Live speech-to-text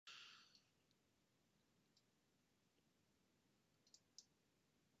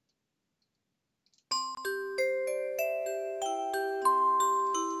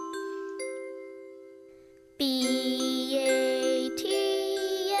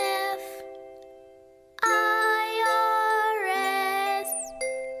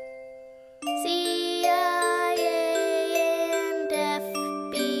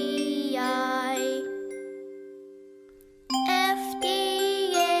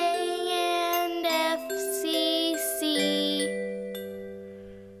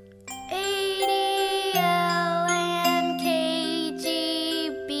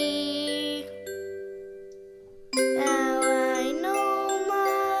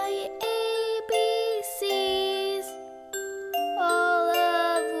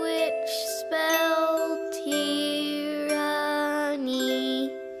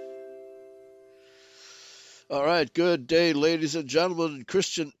right, good day, ladies and gentlemen,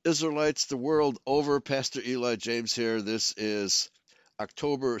 Christian Israelites the world over. Pastor Eli James here. This is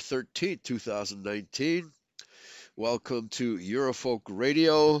October 13th, 2019. Welcome to Eurofolk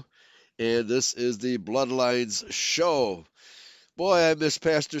Radio, and this is the Bloodlines show. Boy, I miss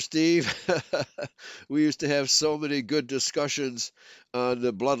Pastor Steve. We used to have so many good discussions on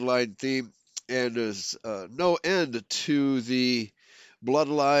the Bloodline theme, and there's no end to the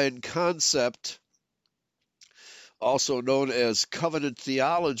Bloodline concept, also known as covenant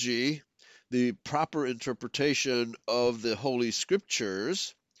theology, the proper interpretation of the Holy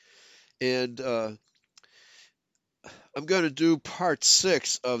Scriptures. And I'm going to do part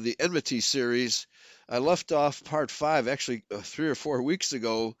 6 of the Enmity series. I left off part 5 actually 3 or 4 weeks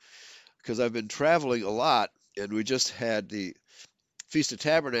ago because I've been traveling a lot, and we just had the Feast of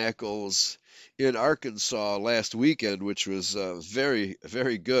Tabernacles in Arkansas last weekend, which was very,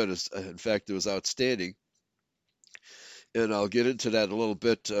 very good. In fact, it was outstanding. And I'll get into that a little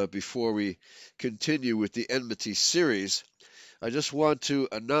bit before we continue with the Enmity series. I just want to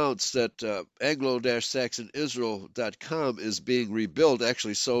announce that Anglo-SaxonIsrael.com is being rebuilt.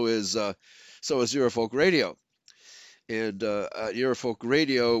 Actually, so is Eurofolk Radio. And at Eurofolk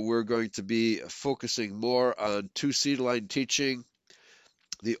Radio, we're going to be focusing more on two-seed line teaching,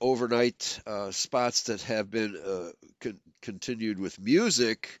 the overnight spots that have been continued with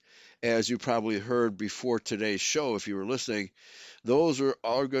music, as you probably heard before today's show if you were listening. Those are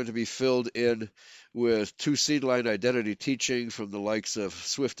all going to be filled in with two-seed line identity teaching from the likes of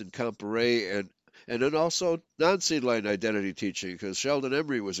Swift and Comparet, and then also non-seed line identity teaching, because Sheldon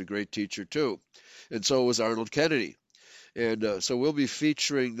Emery was a great teacher too, and so was Arnold Kennedy. And so we'll be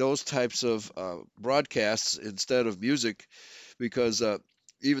featuring those types of broadcasts instead of music, because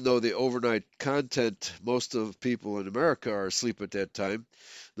even though the overnight content, most of people in America are asleep at that time,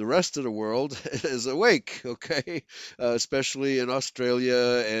 the rest of the world is awake, okay? Especially in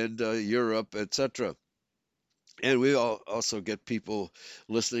Australia and Europe, etc. And we also get people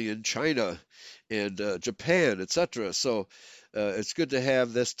listening in China and Japan, etc. So it's good to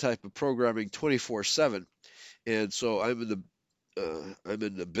have this type of programming 24/7. And so I'm in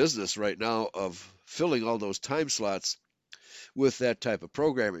the business right now of filling all those time slots with that type of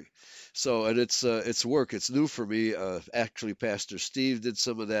programming. So, and it's work. It's new for me. Actually, Pastor Steve did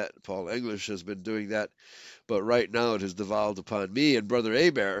some of that. Paul English has been doing that, but right now it has devolved upon me and Brother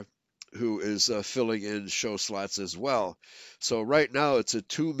Abair, who is filling in show slots as well. So right now it's a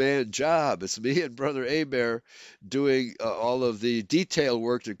two-man job. It's me and Brother Abair doing all of the detail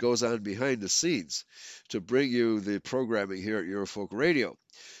work that goes on behind the scenes to bring you the programming here at Eurofolk Radio.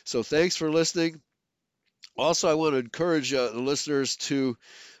 So thanks for listening. Also, I want to encourage the listeners to,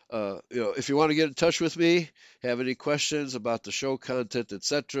 if you want to get in touch with me, have any questions about the show content,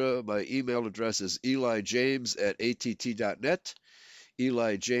 etc., my email address is elijames@att.net,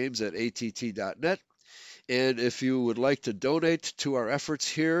 elijames@att.net. And if you would like to donate to our efforts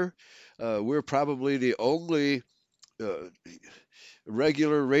here, we're probably the only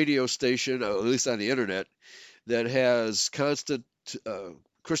regular radio station, at least on the internet, that has constant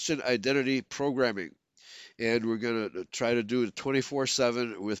Christian identity programming. And we're going to try to do it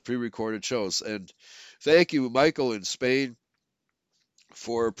 24/7 with pre-recorded shows. And thank you, Michael in Spain,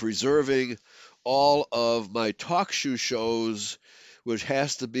 for preserving all of my talk shows, which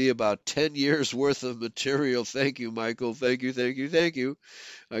has to be about 10 years worth of material. Thank you, Michael. Thank you, thank you, thank you.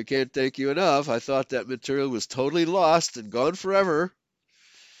 I can't thank you enough. I thought that material was totally lost and gone forever.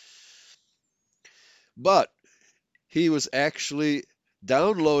 But he was actually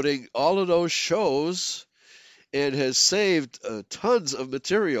downloading all of those shows and has saved tons of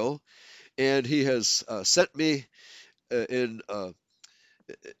material, and he has sent me in a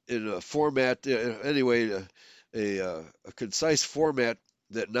format, anyway, a concise format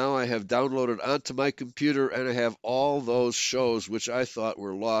that now I have downloaded onto my computer, and I have all those shows which I thought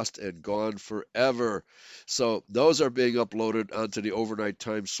were lost and gone forever. So those are being uploaded onto the overnight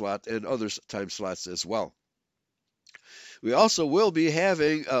time slot and other time slots as well. We also will be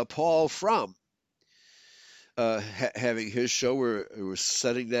having Paul Fromm having his show. We're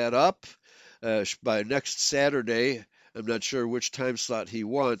setting that up by next Saturday. I'm not sure which time slot he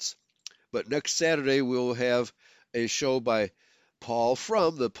wants, but next Saturday we'll have a show by Paul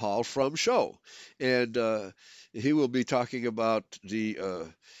Fromm, the Paul Fromm Show, and he will be talking about the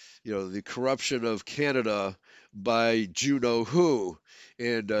corruption of Canada by Juno Who,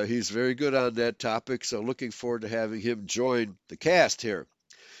 and he's very good on that topic. So looking forward to having him join the cast here.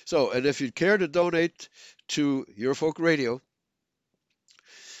 So, and if you'd care to donate to Eurofolk Radio,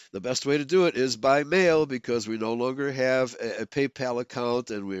 the best way to do it is by mail, because we no longer have a PayPal account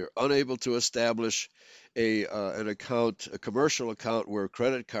and we're unable to establish an account, a commercial account where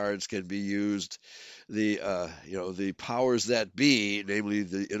credit cards can be used, the powers that be, namely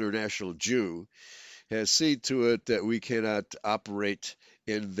the international Jew, has seen to it that we cannot operate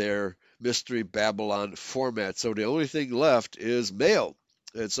in their Mystery Babylon format. So the only thing left is mail.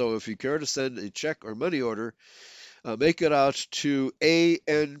 And so if you care to send a check or money order, make it out to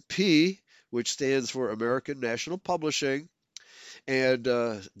ANP, which stands for American National Publishing. And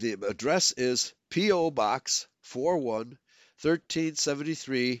the address is P.O. Box 41,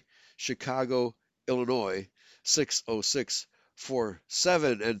 1373, Chicago, Illinois,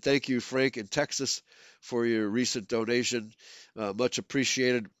 60647. And thank you, Frank in Texas, for your recent donation. Much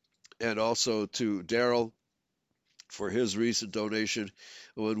appreciated. And also to Daryl for his recent donation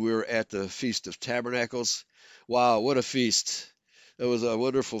when we were at the Feast of Tabernacles. Wow, what a feast! It was a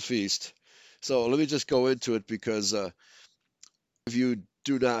wonderful feast. So let me just go into it because if you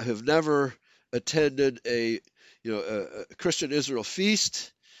have never attended a Christian Israel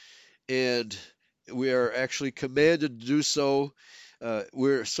feast, and we are actually commanded to do so.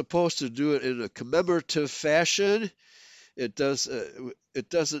 We're supposed to do it in a commemorative fashion. It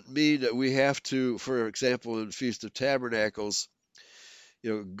doesn't mean that we have to, for example, in Feast of Tabernacles,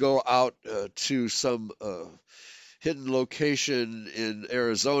 go out to some hidden location in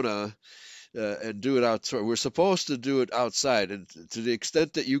Arizona and do it outside. We're supposed to do it outside, and to the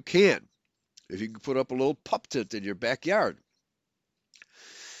extent that you can. If you can put up a little pup tent in your backyard,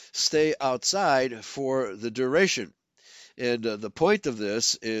 stay outside for the duration. And the point of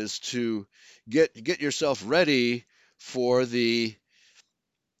this is to get yourself ready for the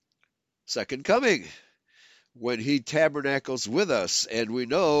second coming, when he tabernacles with us. And we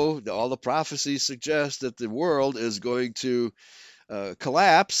know that all the prophecies suggest that the world is going to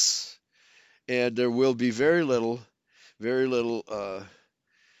collapse, and there will be very little.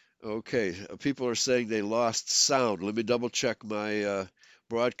 Okay, people are saying they lost sound. Let me double check my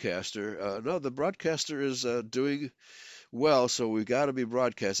broadcaster. No, the broadcaster is doing well, so we've got to be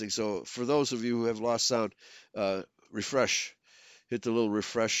broadcasting. So for those of you who have lost sound, refresh. Hit the little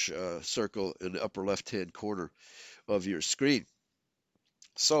refresh circle in the upper left-hand corner of your screen.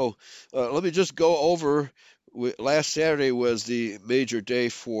 So let me just go over. Last Saturday was the major day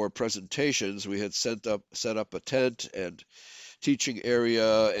for presentations. We had set up a tent and teaching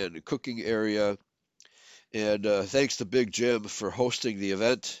area and cooking area. And thanks to Big Jim for hosting the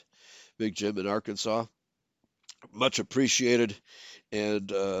event. Big Jim in Arkansas. Much appreciated.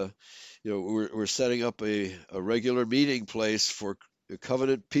 And we're setting up a regular meeting place for the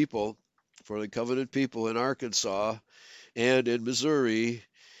covenant people, in Arkansas and in Missouri,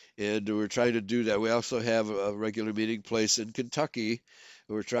 and we're trying to do that. We also have a regular meeting place in Kentucky.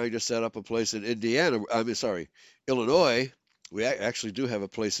 We're trying to set up a place in Illinois. We actually do have a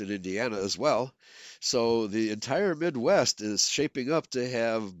place in Indiana as well. So the entire Midwest is shaping up to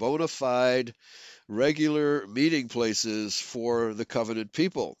have bona fide regular meeting places for the covenant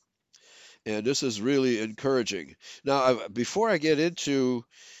people. And this is really encouraging. Now, before I get into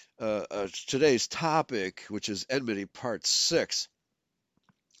today's topic, which is Enmity Part 6,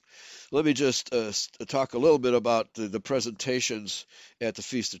 let me just talk a little bit about the presentations at the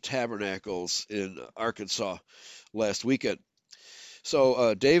Feast of Tabernacles in Arkansas last weekend.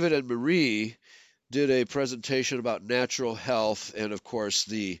 So David and Marie did a presentation about natural health and, of course,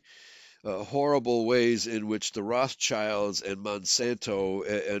 the horrible ways in which the Rothschilds and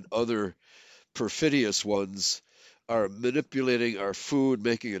Monsanto and other perfidious ones are manipulating our food,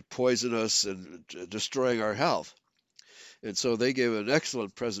 making it poisonous, and destroying our health. And so they gave an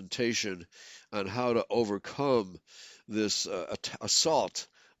excellent presentation on how to overcome this assault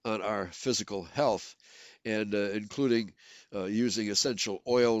on our physical health, and including using essential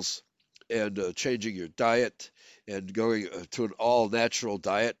oils and changing your diet and going to an all-natural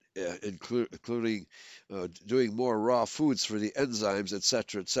diet, including doing more raw foods for the enzymes,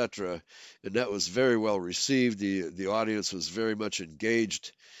 etc., etc. And that was very well received. The audience was very much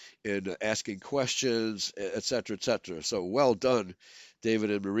engaged in asking questions, etc., etc. So well done,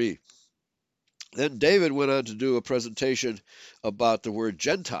 David and Marie. Then David went on to do a presentation about the word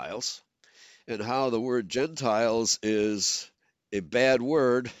Gentiles and how the word Gentiles is a bad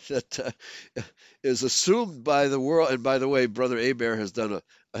word that is assumed by the world. And by the way, Brother Abair has done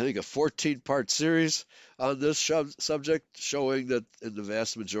I think a 14-part series on this subject, showing that in the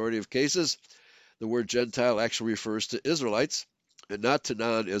vast majority of cases, the word Gentile actually refers to Israelites and not to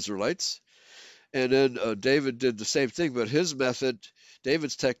non-Israelites. And then David did the same thing, but his method,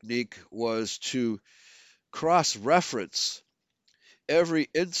 David's technique, was to cross-reference every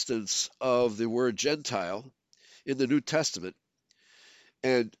instance of the word Gentile in the New Testament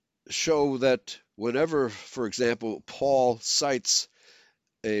and show that whenever, for example, Paul cites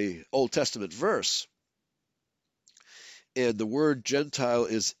a Old Testament verse and the word Gentile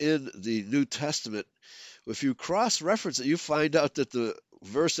is in the New Testament, if you cross-reference it, you find out that the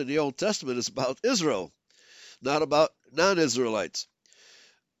verse in the Old Testament is about Israel, not about non-Israelites.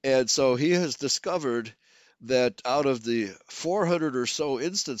 And so he has discovered that out of the 400 or so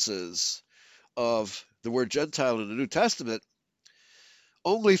instances of the word Gentile in the New Testament,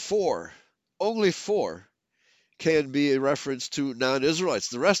 only four can be a reference to non-Israelites.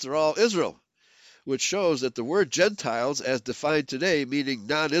 The rest are all Israel, which shows that the word Gentiles, as defined today, meaning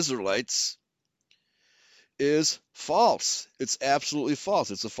non-Israelites, is false. It's absolutely false.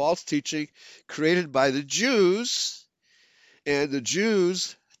 It's a false teaching created by the Jews, and the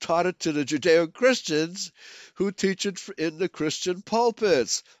Jews taught it to the Judeo-Christians who teach it in the Christian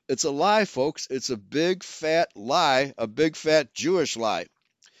pulpits. It's a lie, folks. It's a big fat lie, a big fat Jewish lie.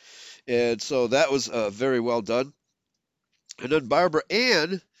 And so that was very well done. And then Barbara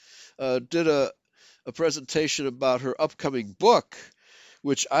Ann did a presentation about her upcoming book,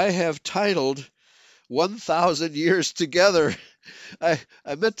 which I have titled 1,000 Years Together. I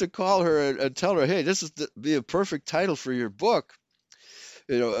meant to call her and tell her, hey, this is be a perfect title for your book.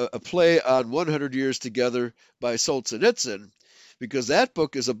 You know, a play on 100 Years Together by Solzhenitsyn, because that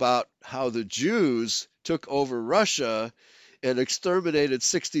book is about how the Jews took over Russia and exterminated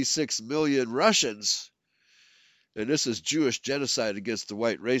 66 million Russians. And this is Jewish genocide against the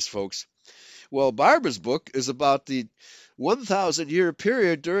white race, folks. Well, Barbara's book is about the 1,000-year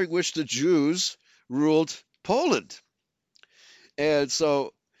period during which the Jews ruled Poland. And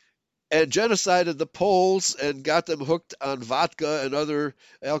genocided the Poles and got them hooked on vodka and other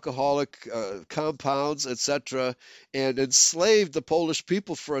alcoholic compounds, etc., and enslaved the Polish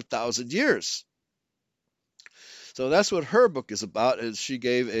people for 1,000 years. So that's what her book is about, and she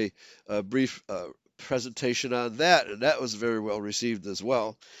gave a brief presentation on that, and that was very well received as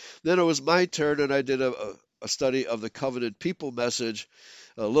well. Then it was my turn, and I did a study of the covenant people message,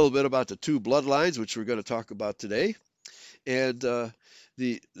 a little bit about the two bloodlines, which we're going to talk about today, and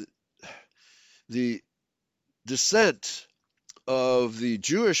the descent of the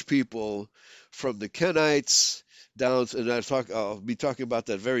Jewish people from the Kenites down, and I'll be talking about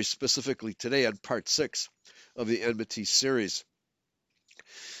that very specifically today on part 6 of the Enmity series.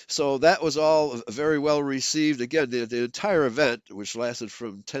 So that was all very well received. Again, the entire event, which lasted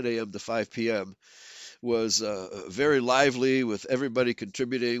from 10 a.m. to 5 p.m., was very lively with everybody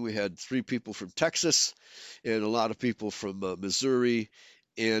contributing. We had 3 people from Texas and a lot of people from Missouri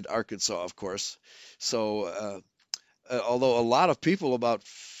and Arkansas, of course. So although a lot of people, about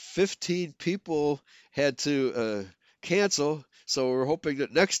 15 people, had to cancel, so we're hoping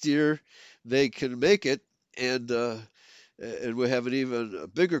that next year they can make it, and we'll have an even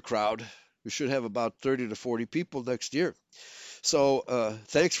bigger crowd. We should have about 30 to 40 people next year. So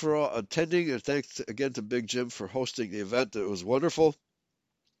thanks for attending, and thanks again to Big Jim for hosting the event. It was wonderful,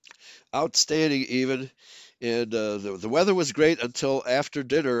 outstanding even, and the weather was great until after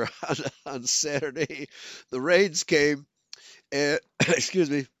dinner on Saturday. The rains came, and excuse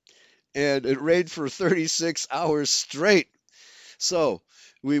me, and it rained for 36 hours straight. So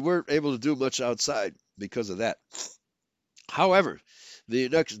we weren't able to do much outside because of that. However, the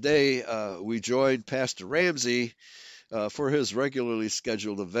next day we joined Pastor Ramsey for his regularly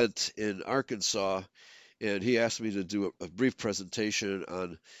scheduled event in Arkansas, and he asked me to do a brief presentation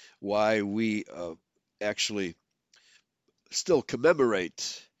on why we actually still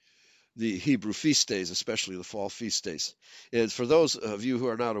commemorate the Hebrew feast days, especially the fall feast days. And for those of you who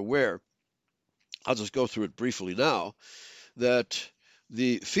are not aware, I'll just go through it briefly now, that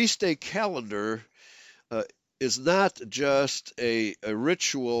the feast day calendar is not just a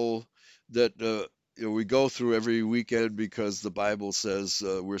ritual that we go through every weekend because the Bible says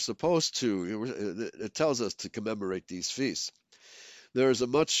we're supposed to. It tells us to commemorate these feasts. There is a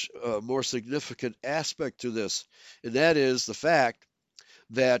much more significant aspect to this, and that is the fact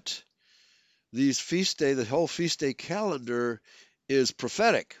that the whole feast day calendar is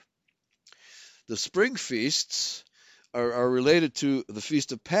prophetic. The spring feasts are related to the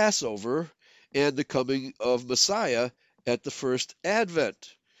Feast of Passover and the coming of Messiah at the first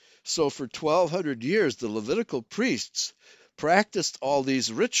advent. So for 1,200 years, the Levitical priests practiced all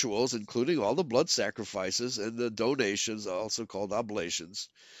these rituals, including all the blood sacrifices and the donations, also called oblations,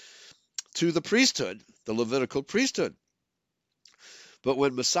 to the priesthood, the Levitical priesthood. But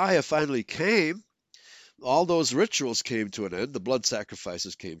when Messiah finally came, all those rituals came to an end, the blood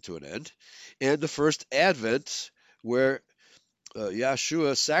sacrifices came to an end, and the first advent, where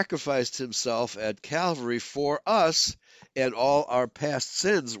Yeshua sacrificed himself at Calvary for us, and all our past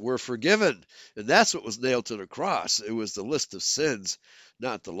sins were forgiven. And that's what was nailed to the cross. It was the list of sins,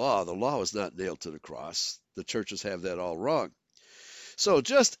 not the law. The law was not nailed to the cross. The churches have that all wrong. So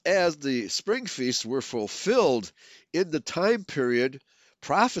just as the spring feasts were fulfilled in the time period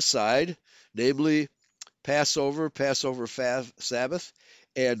prophesied, namely Passover, Sabbath,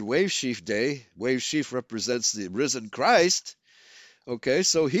 and Wave Sheaf Day. Wave Sheaf represents the risen Christ. Okay,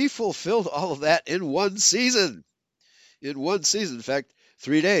 so he fulfilled all of that in one season. In one season, in fact,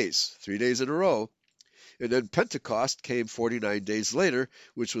 3 days in a row. And then Pentecost came 49 days later,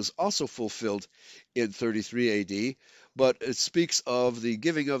 which was also fulfilled in 33 AD. But it speaks of the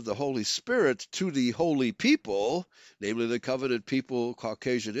giving of the Holy Spirit to the holy people, namely the covenant people,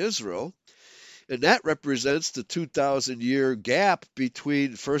 Caucasian Israel. And that represents the 2,000-year gap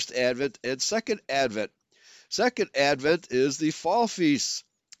between First Advent and Second Advent. Second Advent is the fall feast.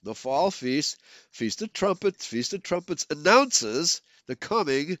 The fall feast, Feast of Trumpets announces the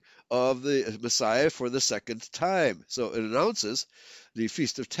coming of the Messiah for the second time. So it announces the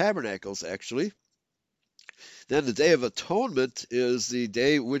Feast of Tabernacles, actually. Then the Day of Atonement is the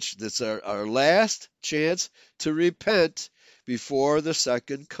day which that's our last chance to repent before the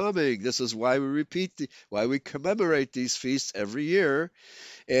second coming. This is why why we commemorate these feasts every year.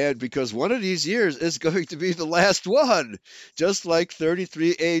 And because one of these years is going to be the last one, just like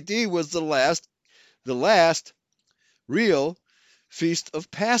 33 AD was the last real feast of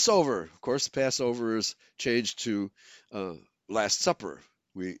Passover. Of course, Passover is changed to Last Supper.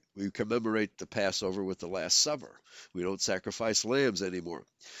 We commemorate the Passover with the Last Supper. We don't sacrifice lambs anymore.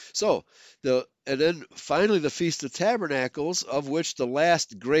 So and then finally the Feast of Tabernacles, of which the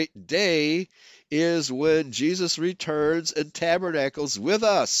last great day is when Jesus returns and tabernacles with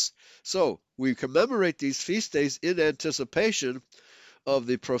us. So we commemorate these feast days in anticipation of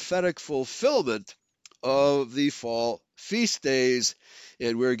the prophetic fulfillment of the fall feast days,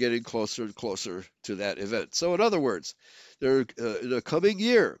 and we're getting closer and closer to that event. So in other words, in the coming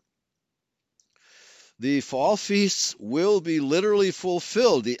year, the fall feasts will be literally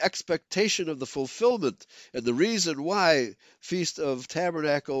fulfilled, the expectation of the fulfillment, and the reason why Feast of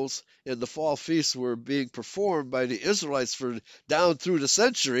Tabernacles and the fall feasts were being performed by the Israelites for down through the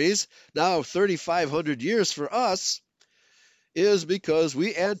centuries, now 3,500 years for us, is because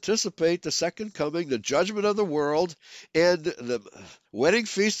we anticipate the second coming, the judgment of the world, and the wedding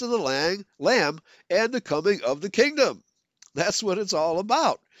feast of the Lamb, and the coming of the kingdom. That's what it's all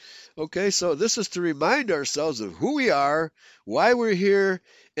about. Okay, so this is to remind ourselves of who we are, why we're here,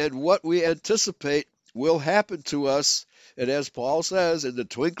 and what we anticipate will happen to us. And as Paul says, in the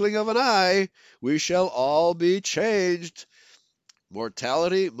twinkling of an eye, we shall all be changed.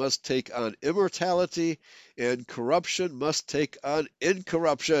 Mortality must take on immortality, and corruption must take on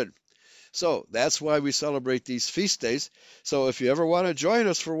incorruption. So that's why we celebrate these feast days. So if you ever want to join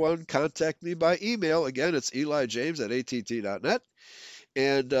us for one, contact me by email. Again, it's elijames@att.net.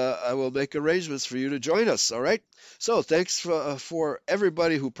 And I will make arrangements for you to join us. All right. So thanks for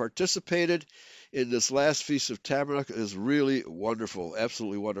everybody who participated in this last Feast of Tabernacle. It is really wonderful,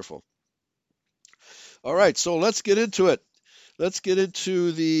 absolutely wonderful. All right, so let's get into it. Let's get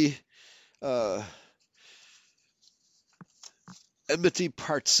into the Enmity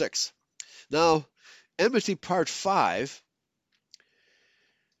Part 6. Now, Enmity Part 5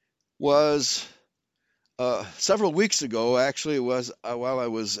 was several weeks ago. Actually, it was while I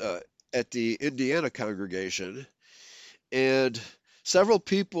was at the Indiana congregation, and several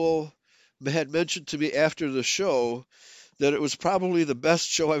people had mentioned to me after the show that it was probably the best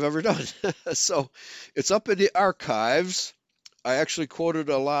show I've ever done. So it's up in the archives. I actually quoted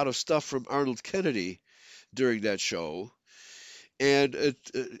a lot of stuff from Arnold Kennedy during that show, and it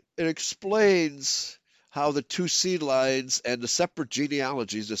explains how the two seed lines and the separate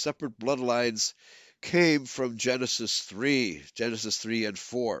genealogies, the separate bloodlines, came from Genesis 3 and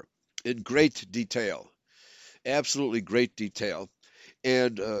 4, in great detail, absolutely great detail,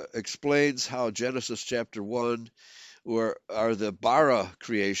 and explains how Genesis chapter 1 are the bara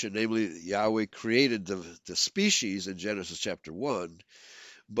creation, namely Yahweh created the species in Genesis chapter 1,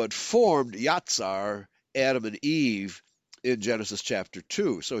 but formed Yatzar, Adam and Eve, in Genesis chapter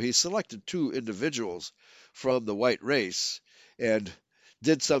 2. So he selected two individuals from the white race and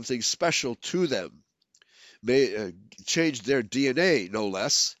did something special to them, changed their DNA, no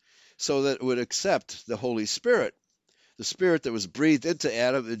less, so that it would accept the Holy Spirit, the Spirit that was breathed into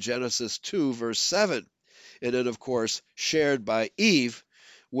Adam in Genesis 2, verse 7. And then, of course, shared by Eve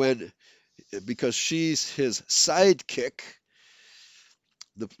because she's his sidekick.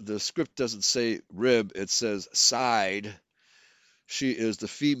 The script doesn't say rib, it says side. She is the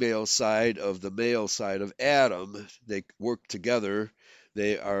female side of the male side of Adam. They work together.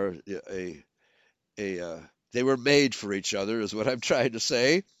 They are they were made for each other, is what I'm trying to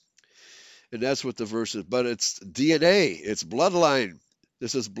say. And that's what the verse is. But it's DNA, it's bloodline.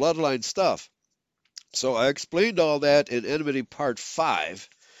 This is bloodline stuff. So I explained all that in Enmity Part 5.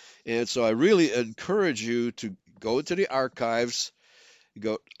 And so I really encourage you to go into the archives,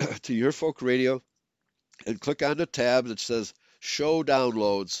 go to Your Folk Radio, and click on the tab that says Show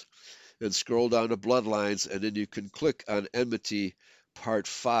Downloads, and scroll down to Bloodlines, and then you can click on Enmity Part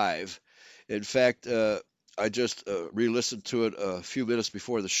 5. In fact, I just re-listened to it a few minutes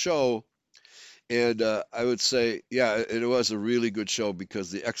before the show, and I would say, yeah, it was a really good show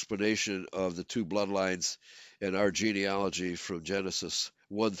because the explanation of the two bloodlines and our genealogy from Genesis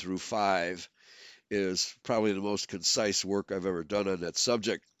 1 through 5 is probably the most concise work I've ever done on that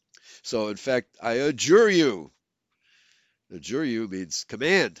subject. So, in fact, I adjure you. Adjure you means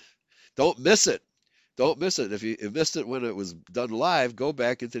command. Don't miss it. Don't miss it. If you missed it when it was done live, go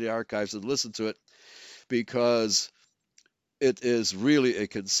back into the archives and listen to it because it is really a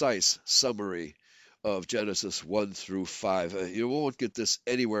concise summary of Genesis 1 through 5. You won't get this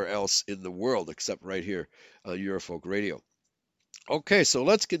anywhere else in the world except right here on Eurofolk Radio. Okay, so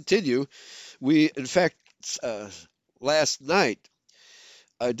let's continue. In fact, last night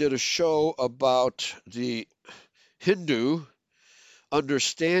I did a show about the Hindu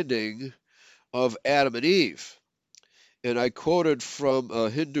understanding of Adam and Eve. And I quoted from a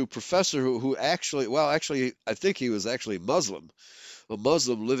Hindu professor who actually, I think he was actually Muslim, a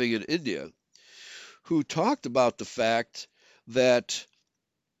Muslim living in India, who talked about the fact that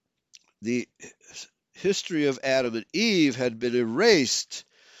the history of Adam and Eve had been erased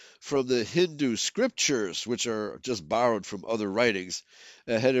from the Hindu scriptures, which are just borrowed from other writings,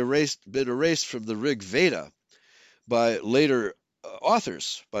 had been erased from the Rig Veda by later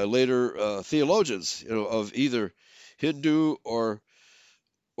authors, by later theologians, of either Hindu or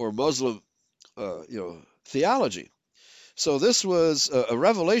Muslim, theology. So this was a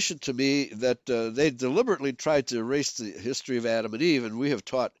revelation to me that they deliberately tried to erase the history of Adam and Eve, and we have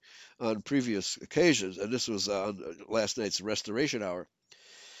taught on previous occasions, and this was on last night's Restoration Hour,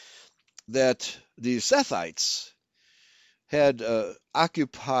 that the Sethites had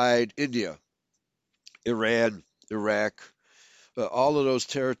occupied India, Iran, Iraq, all of those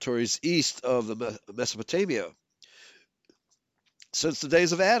territories east of the Mesopotamia since the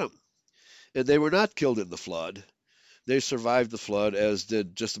days of Adam. And they were not killed in the flood. They survived the flood, as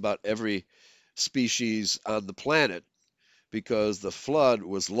did just about every species on the planet, because the flood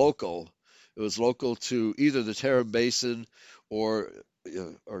was local. It was local to either the Tarim Basin or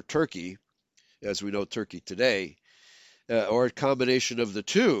Turkey, as we know Turkey today, or a combination of the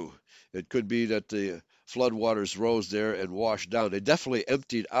two. It could be that the floodwaters rose there and washed down. They definitely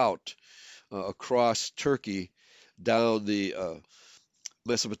emptied out across Turkey down the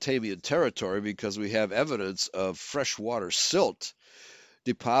Mesopotamian territory, because we have evidence of freshwater silt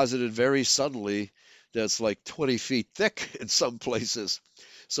deposited very suddenly that's like 20 feet thick in some places.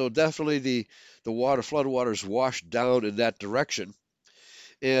 So definitely the floodwaters washed down in that direction.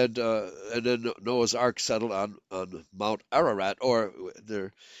 And then Noah's Ark settled on Mount Ararat, or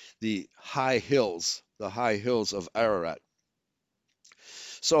the high hills of Ararat.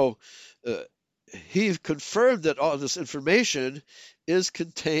 So he confirmed that all this information is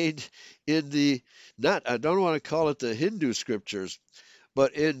contained in I don't want to call it the Hindu scriptures,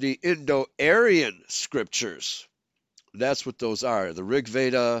 but in the Indo-Aryan scriptures. That's what those are. The Rig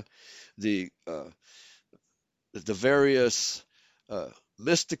Veda, the various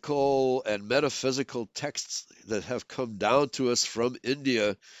mystical and metaphysical texts that have come down to us from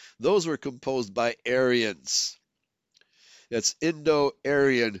India, those were composed by Aryans. It's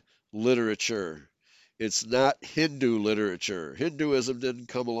Indo-Aryan literature. It's not Hindu literature. Hinduism didn't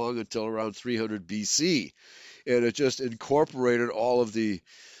come along until around 300 BC, and it just incorporated all of the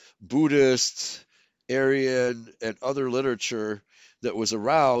Buddhist, Aryan, and other literature that was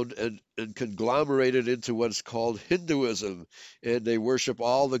around and conglomerated into what's called Hinduism. And they worship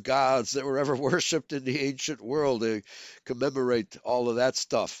all the gods that were ever worshipped in the ancient world. They commemorate all of that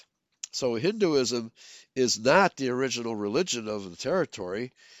stuff. So Hinduism is not the original religion of the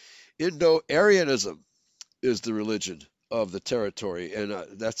territory. Indo-Aryanism is the religion of the territory. And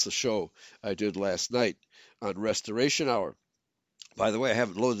that's the show I did last night on Restoration Hour. By the way, I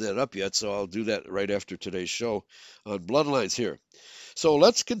haven't loaded that up yet, so I'll do that right after today's show on Bloodlines here. So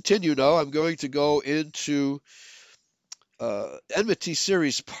let's continue now. I'm going to go into Enmity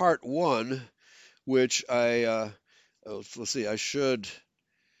Series Part 1, which let's see, I should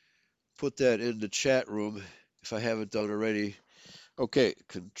put that in the chat room if I haven't done already. Okay,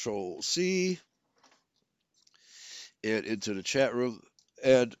 Control C and into the chat room.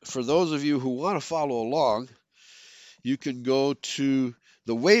 And for those of you who want to follow along, you can go to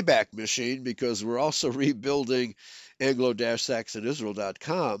the Wayback Machine because we're also rebuilding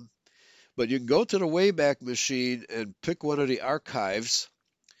Anglo-Saxonisrael.com. But you can go to the Wayback Machine and pick one of the archives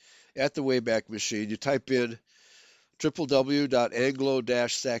at the Wayback Machine. You type in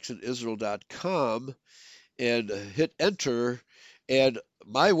www.anglo-saxonisrael.com and hit enter, and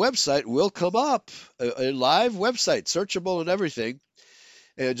my website will come up, a live website, searchable and everything.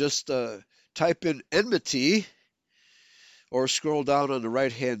 And just type in Enmity, or scroll down on the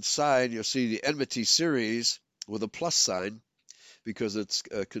right-hand side. You'll see the Enmity series with a plus sign because it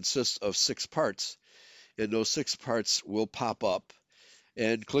consists of 6 parts, and those 6 parts will pop up.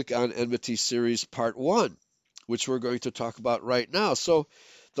 And click on Enmity series part 1, which we're going to talk about right now. So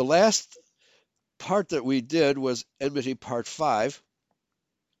the last part that we did was Enmity part 5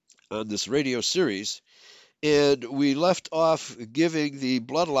 on this radio series, and we left off giving the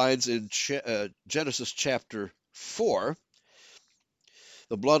bloodlines in Genesis chapter 4,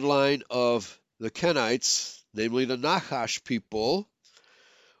 the bloodline of the Kenites, namely the Nachash people,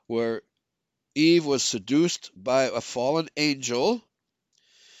 where Eve was seduced by a fallen angel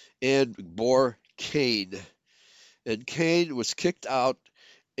and bore Cain. And Cain was kicked out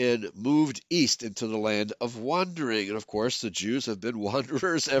and moved east into the land of wandering. And of course, the Jews have been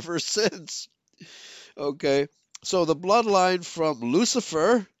wanderers ever since. Okay, so the bloodline from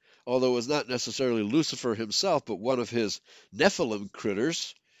Lucifer, although it was not necessarily Lucifer himself, but one of his Nephilim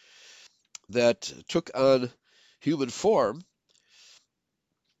critters that took on human form.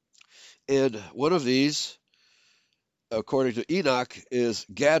 And one of these, according to Enoch, is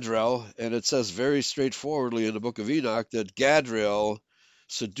Gadriel, and it says very straightforwardly in the book of Enoch that Gadriel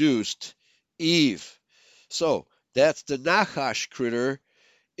seduced Eve. So that's the Nachash critter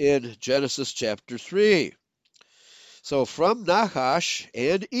in Genesis chapter 3. So from Nachash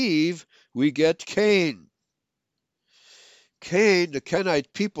and Eve, we get Cain. Cain, the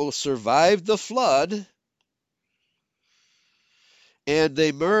Kenite people, survived the flood, and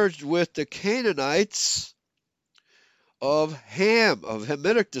they merged with the Canaanites of Ham, of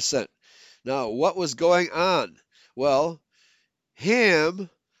Hamitic descent. Now, what was going on? Well, Ham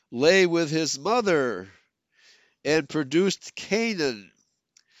lay with his mother and produced Canaan.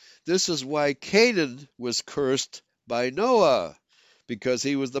 This is why Canaan was cursed by Noah, because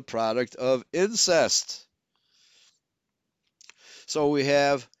he was the product of incest. So we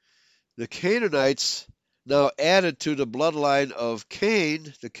have the Canaanites now added to the bloodline of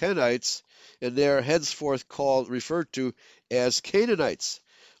Cain, the Kenites, and they are henceforth referred to as Canaanites.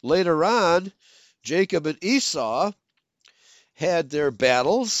 Later on, Jacob and Esau had their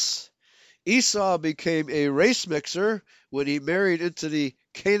battles. Esau became a race mixer when he married into the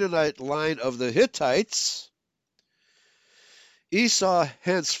Canaanite line of the Hittites. Esau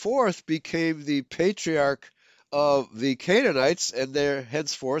henceforth became the patriarch of the Canaanites, and they're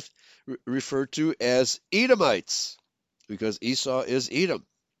henceforth referred to as Edomites, because Esau is Edom.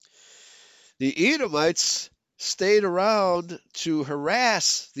 The Edomites stayed around to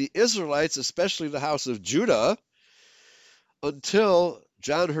harass the Israelites, especially the house of Judah, until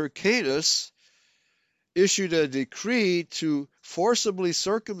John Hyrcanus issued a decree to forcibly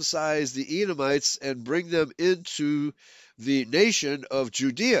circumcise the Edomites and bring them into the nation of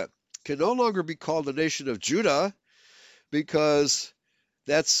Judea. Can no longer be called the nation of Judah because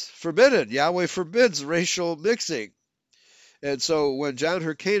that's forbidden. Yahweh forbids racial mixing. And so when John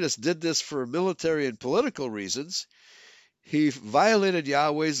Hyrcanus did this for military and political reasons, he violated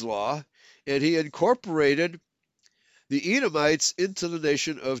Yahweh's law, and he incorporated the Edomites into the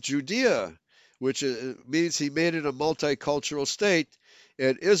nation of Judea, which means he made it a multicultural state,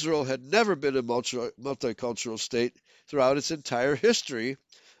 and Israel had never been a multicultural state throughout its entire history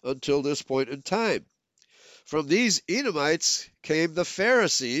until this point in time. From these Edomites came the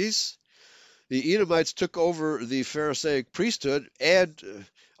Pharisees. The Edomites took over the Pharisaic priesthood and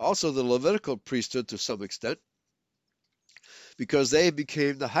also the Levitical priesthood to some extent, because they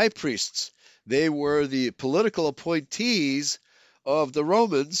became the high priests. They were the political appointees of the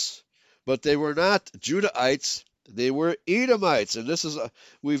Romans, but they were not Judahites. They were Edomites. And this is,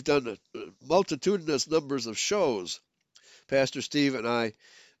 we've done multitudinous numbers of shows. Pastor Steve and I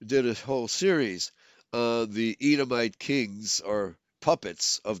did a whole series on the Edomite kings, or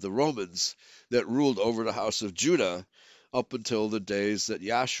puppets of the Romans, that ruled over the house of Judah up until the days that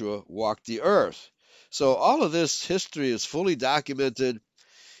Yahshua walked the earth. So all of this history is fully documented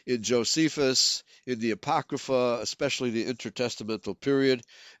in Josephus, in the Apocrypha, especially the intertestamental period,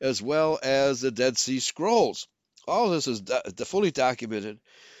 as well as the Dead Sea Scrolls. All this is fully documented,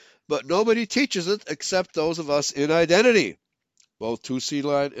 but nobody teaches it except those of us in identity, both two seed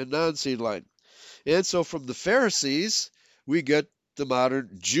line and non-seed line. And so from the Pharisees, we get the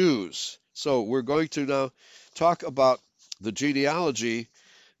modern Jews. So we're going to now talk about the genealogy,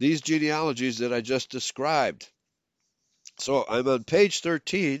 these genealogies that I just described. So I'm on page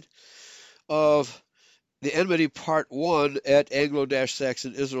 13 of the Enmity Part 1 at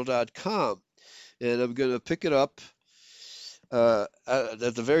anglo-saxonisrael.com. And I'm going to pick it up at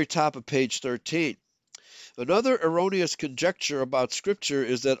the very top of page 13. Another erroneous conjecture about Scripture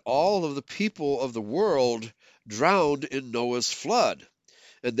is that all of the people of the world drowned in Noah's flood,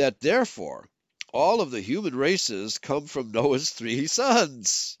 and that therefore all of the human races come from Noah's three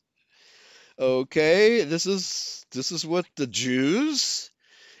sons. Okay, this is what the Jews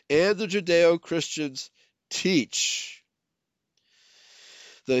and the Judeo-Christians teach.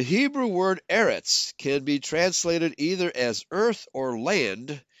 The Hebrew word eretz can be translated either as earth or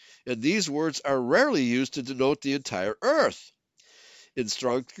land, and these words are rarely used to denote the entire earth. In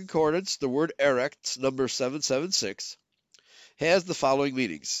Strong's Concordance, the word eretz, number 776, has the following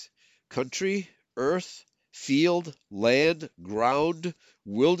meanings: country, earth, field, land, ground,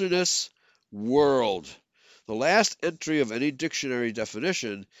 wilderness, world. The last entry of any dictionary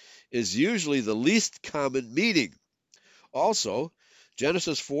definition is usually the least common meaning. Also,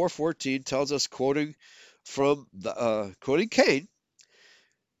 Genesis 4:14 tells us, quoting Cain,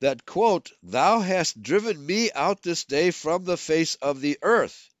 that, quote, "Thou hast driven me out this day from the face of the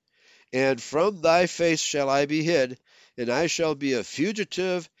earth, and from thy face shall I be hid, and I shall be a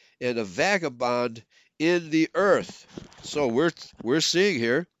fugitive and a vagabond in the earth." So we're seeing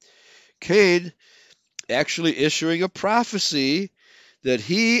here Cain actually issuing a prophecy that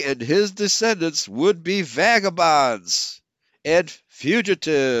he and his descendants would be vagabonds and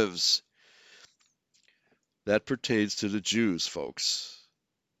fugitives. That pertains to the Jews, folks.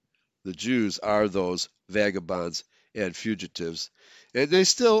 The Jews are those vagabonds and fugitives, and they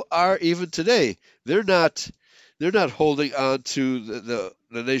still are even today. They're not holding on to the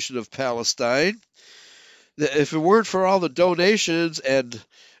nation of Palestine. If it weren't for all the donations and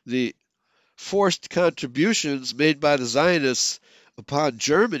the forced contributions made by the Zionists upon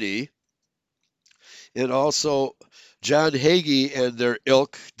Germany, and also John Hagee and their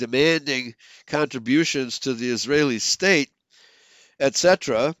ilk demanding contributions to the Israeli state,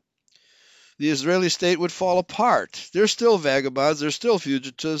 etc., the Israeli state would fall apart. They're still vagabonds, they're still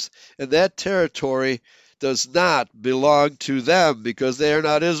fugitives, and that territory does not belong to them because they are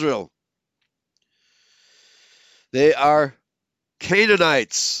not Israel. They are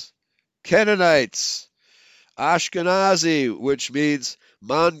Canaanites, Ashkenazi, which means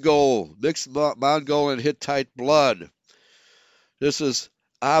Mongol, mixed Mongol and Hittite blood. This is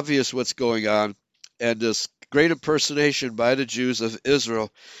obvious what's going on, and this great impersonation by the Jews of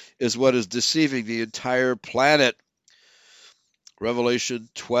Israel is what is deceiving the entire planet. Revelation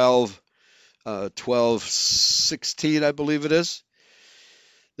 12:16, I believe it is.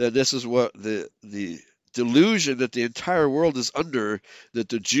 That this is what the delusion that the entire world is under, that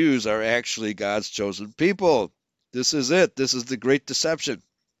the Jews are actually God's chosen people. This is it. This is the great deception.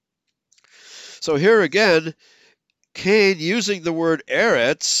 So here again, Cain using the word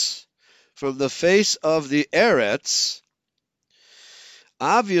eretz, from the face of the eretz,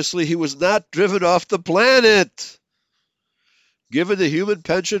 obviously he was not driven off the planet. Given the human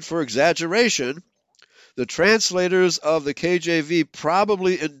penchant for exaggeration, the translators of the KJV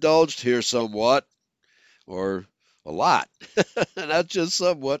probably indulged here somewhat, or a lot. Not just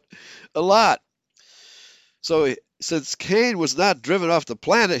somewhat, a lot. So since Cain was not driven off the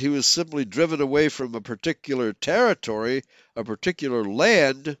planet, he was simply driven away from a particular territory, a particular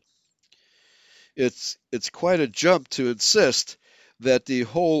land. It's quite a jump to insist that the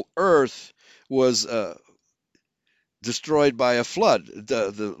whole earth was destroyed by a flood.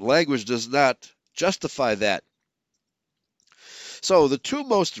 The language does not justify that. So the two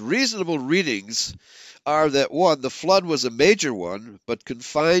most reasonable readings are that, one, the flood was a major one, but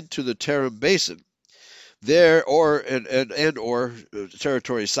confined to the Tarim Basin, there or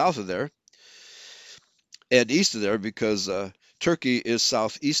territory south of there and east of there, because Turkey is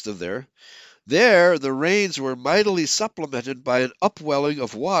southeast of there. There, the rains were mightily supplemented by an upwelling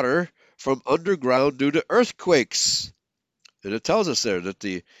of water from underground due to earthquakes. And it tells us there that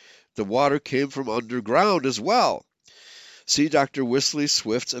the water came from underground as well. See Dr. Wesley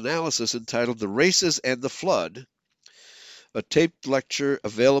Swift's analysis entitled "The Races and the Flood," a taped lecture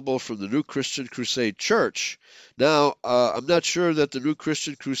available from the New Christian Crusade Church. Now, I'm not sure that the New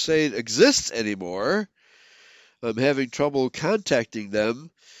Christian Crusade exists anymore. I'm having trouble contacting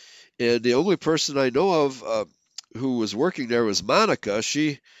them, and the only person I know of who was working there was Monica.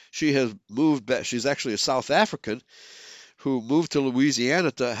 She has moved back. She's actually a South African who moved to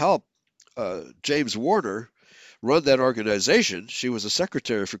Louisiana to help James Warner run that organization. She was a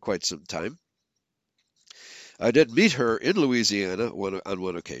secretary for quite some time. I did meet her in Louisiana on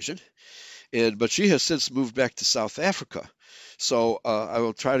one occasion, but she has since moved back to South Africa. So I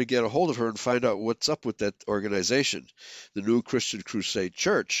will try to get a hold of her and find out what's up with that organization, the New Christian Crusade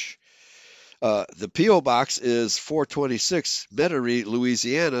Church. The P.O. Box is 426 Metairie,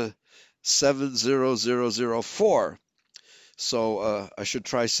 Louisiana 70004. So I should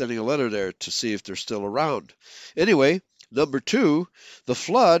try sending a letter there to see if they're still around. Anyway, number 2, the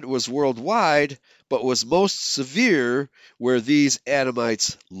flood was worldwide, but was most severe where these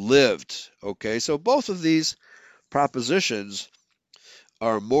Edomites lived. Okay, so both of these propositions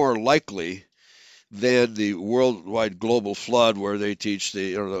are more likely than the worldwide global flood, where they teach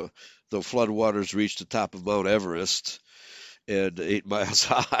the flood waters reached the top of Mount Everest and 8 miles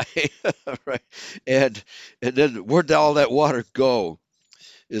high, right? And then where'd all that water go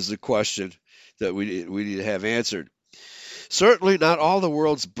is the question that we need to have answered. Certainly not all the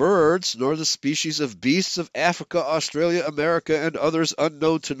world's birds, nor the species of beasts of Africa, Australia, America, and others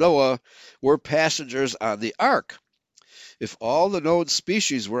unknown to Noah were passengers on the ark. If all the known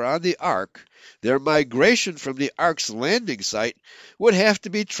species were on the ark, their migration from the ark's landing site would have to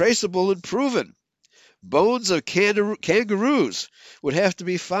be traceable and proven. Bones of kangaroos would have to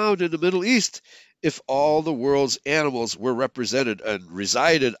be found in the Middle East if all the world's animals were represented and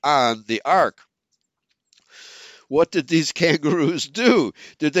resided on the ark. What did these kangaroos do?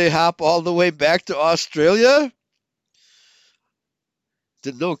 Did they hop all the way back to Australia?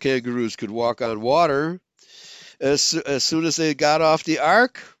 Didn't know kangaroos could walk on water. As soon as they got off the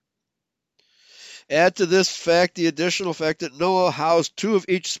ark? Add to this fact the additional fact that Noah housed 2 of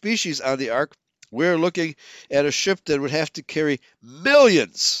each species on the ark. We're looking at a ship that would have to carry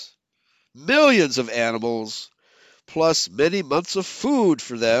millions of animals, plus many months of food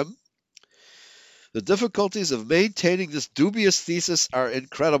for them. The difficulties of maintaining this dubious thesis are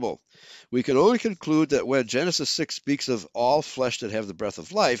incredible. We can only conclude that when Genesis 6 speaks of all flesh that have the breath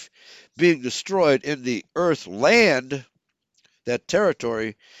of life being destroyed in the earth land, that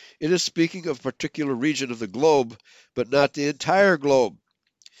territory, it is speaking of a particular region of the globe, but not the entire globe.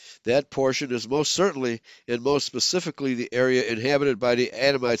 That portion is most certainly and most specifically the area inhabited by the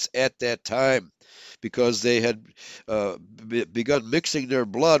Edomites at that time, because they had begun mixing their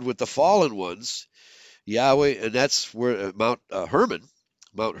blood with the fallen ones. Yahweh, and that's where Mount Hermon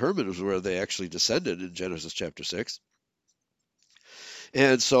is where they actually descended in Genesis chapter 6.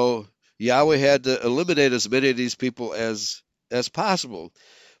 And so Yahweh had to eliminate as many of these people as possible.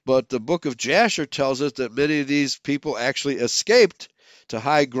 But the book of Jasher tells us that many of these people actually escaped to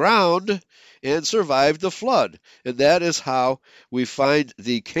high ground and survived the flood. And that is how we find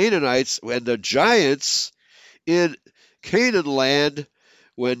the Canaanites and the giants in Canaan land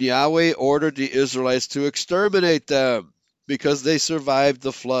when Yahweh ordered the Israelites to exterminate them, because they survived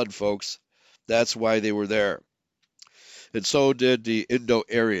the flood, folks. That's why they were there. And so did the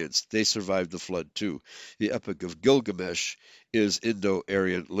Indo-Aryans. They survived the flood too. The Epic of Gilgamesh is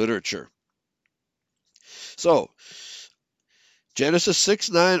Indo-Aryan literature. So, Genesis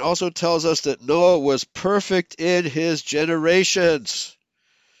 6:9 also tells us that Noah was perfect in his generations.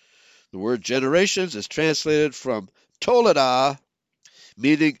 The word generations is translated from Toledah,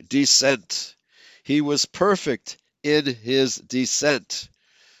 meaning descent. He was perfect in his descent.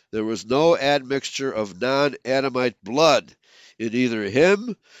 There was no admixture of non-Adamite blood in either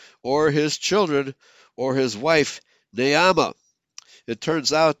him or his children or his wife, Naamah. It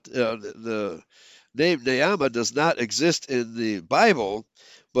turns out the name Naamah does not exist in the Bible,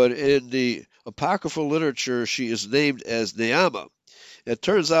 but in the apocryphal literature she is named as Naamah. It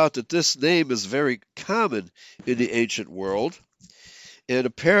turns out that this name is very common in the ancient world. And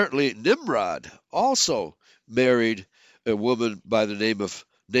apparently Nimrod also married a woman by the name of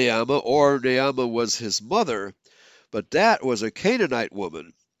Naamah, or Naamah was his mother, but that was a Canaanite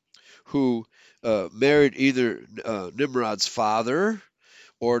woman who married either Nimrod's father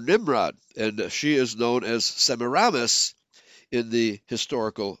or Nimrod, and she is known as Semiramis in the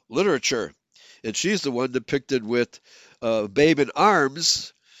historical literature. And she's the one depicted with babe in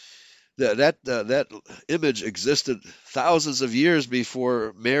arms. That image existed thousands of years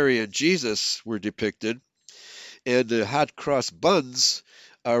before Mary and Jesus were depicted, and the hot cross buns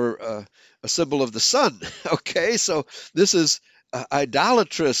are a symbol of the sun. Okay, so this is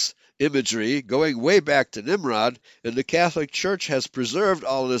idolatrous imagery going way back to Nimrod, and the Catholic Church has preserved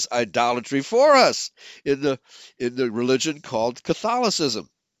all of this idolatry for us in the religion called Catholicism.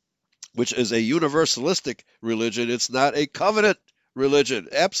 which is a universalistic religion. It's not a covenant religion.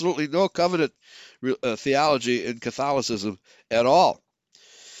 Absolutely no covenant theology in Catholicism at all.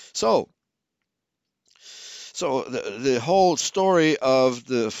 So, the whole story of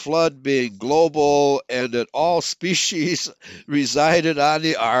the flood being global and that all species resided on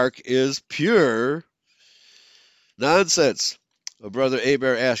the ark is pure nonsense. Brother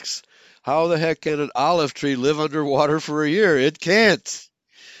Aber asks, how the heck can an olive tree live underwater for a year? It can't.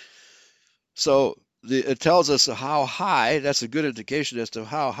 So it tells us how high, that's a good indication as to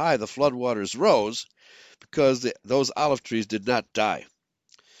how high the floodwaters rose, because those olive trees did not die.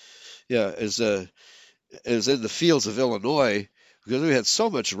 Yeah, as in the fields of Illinois, because we had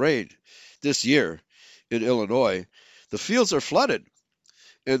so much rain this year in Illinois, the fields are flooded,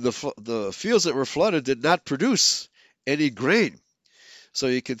 and the fields that were flooded did not produce any grain. So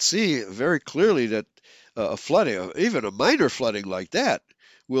you can see very clearly that a flooding, even a minor flooding like that,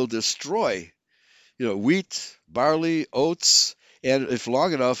 will destroy, wheat, barley, oats, and if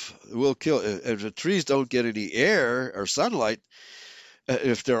long enough, will kill. If the trees don't get any air or sunlight,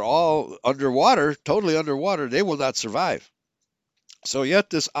 if they're all underwater, totally underwater, they will not survive. So yet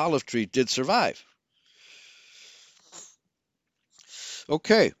this olive tree did survive.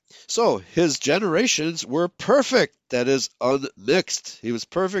 Okay, so his generations were perfect, that is, unmixed. He was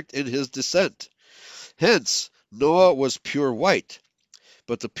perfect in his descent. Hence, Noah was pure white.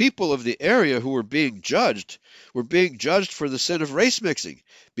 But the people of the area who were being judged for the sin of race mixing,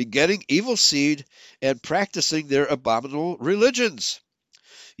 begetting evil seed, and practicing their abominable religions.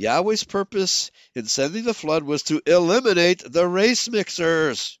 Yahweh's purpose in sending the flood was to eliminate the race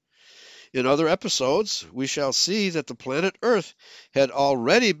mixers. In other episodes, we shall see that the planet Earth had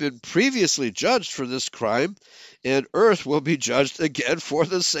already been previously judged for this crime, and Earth will be judged again for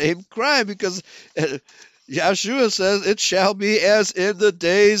the same crime, because Yeshua says it shall be as in the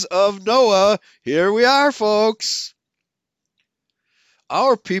days of Noah. Here we are, folks.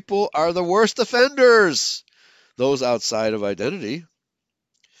 Our people are the worst offenders, those outside of identity.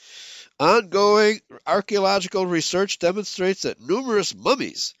 Ongoing archaeological research demonstrates that numerous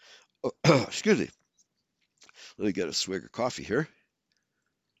mummies, excuse me, let me get a swig of coffee here.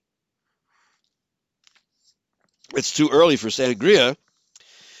 It's too early for sangria.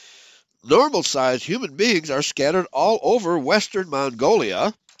 Normal-sized human beings are scattered all over western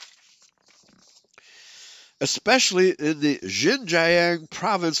Mongolia, especially in the Xinjiang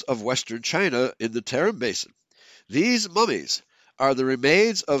province of western China in the Tarim Basin. These mummies are the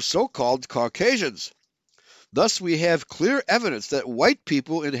remains of so-called Caucasians. Thus, we have clear evidence that white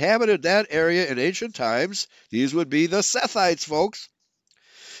people inhabited that area in ancient times. These would be the Sethites, folks.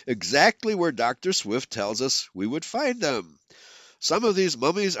 Exactly where Dr. Swift tells us we would find them. Some of these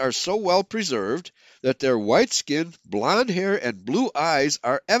mummies are so well preserved that their white skin, blonde hair, and blue eyes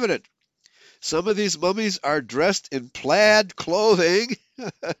are evident. Some of these mummies are dressed in plaid clothing.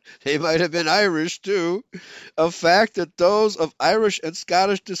 They might have been Irish, too. A fact that those of Irish and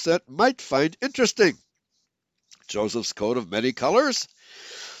Scottish descent might find interesting. Joseph's coat of many colors.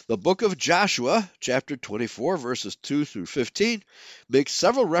 The book of Joshua, chapter 24, verses 2 through 15, makes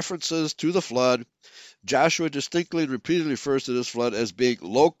several references to the flood. Joshua distinctly and repeatedly refers to this flood as being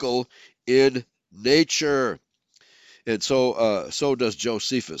local in nature. And so does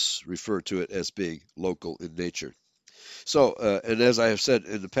Josephus refer to it as being local in nature. So, and as I have said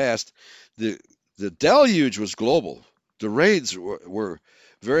in the past, the deluge was global. The rains were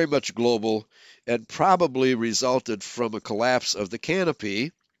very much global and probably resulted from a collapse of the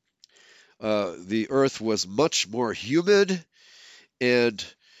canopy. The earth was much more humid, and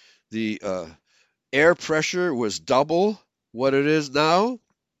the air pressure was double what it is now.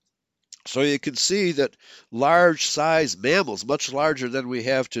 So you can see that large-sized mammals, much larger than we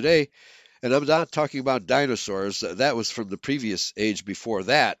have today, and I'm not talking about dinosaurs. That was from the previous age before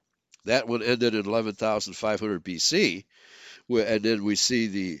that. That one ended in 11,500 BC, and then we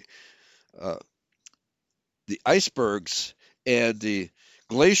see the icebergs and the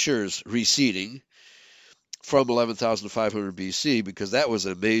glaciers receding from 11,500 BC, because that was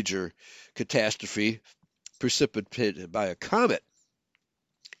a major catastrophe precipitated by a comet.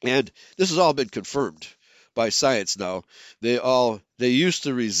 And this has all been confirmed by science now. They used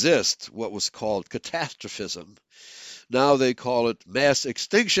to resist what was called catastrophism. Now they call it mass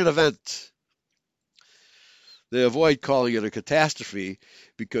extinction event. They avoid calling it a catastrophe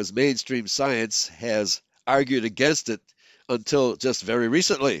because mainstream science has argued against it until just very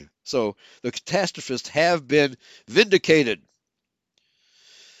recently. So the catastrophists have been vindicated.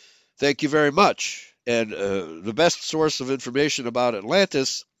 Thank you very much. And the best source of information about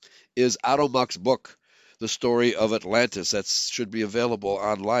Atlantis is Atomuk's book, the story of Atlantis. That should be available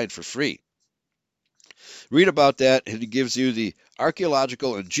online for free. Read about that, and it gives you the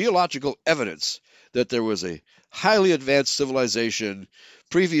archaeological and geological evidence that there was a highly advanced civilization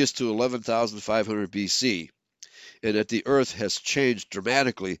previous to 11,500 BC, and that the earth has changed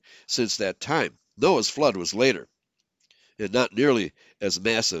dramatically since that time. Noah's flood was later, and not nearly as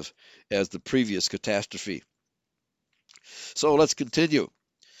massive as the previous catastrophe. So let's continue.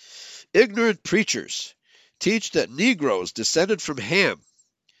 Ignorant preachers teach that Negroes descended from Ham,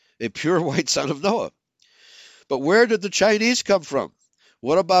 a pure white son of Noah. But where did the Chinese come from?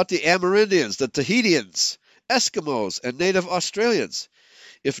 What about the Amerindians, the Tahitians, Eskimos, and native Australians?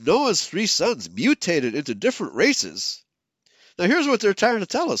 If Noah's 3 sons mutated into different races, now here's what they're trying to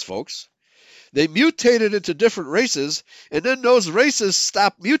tell us, folks. They mutated into different races, and then those races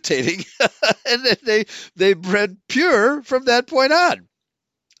stopped mutating, and then they bred pure from that point on.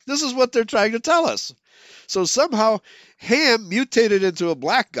 This is what they're trying to tell us. So somehow Ham mutated into a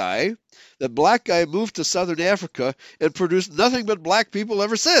black guy. The black guy moved to southern Africa and produced nothing but black people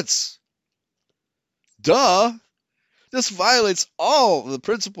ever since. Duh! This violates all the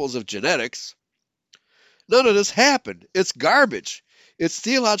principles of genetics. None of this happened. It's garbage. It's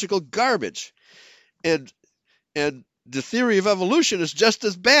theological garbage. And the theory of evolution is just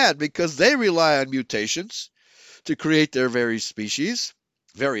as bad because they rely on mutations to create their various species.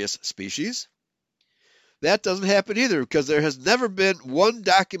 That doesn't happen either because there has never been one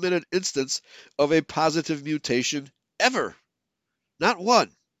documented instance of a positive mutation ever. Not one.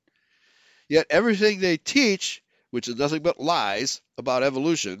 Yet everything they teach, which is nothing but lies about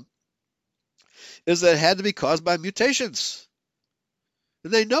evolution, is that it had to be caused by mutations.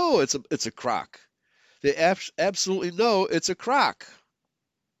 And they know it's a crock. They absolutely know it's a crock.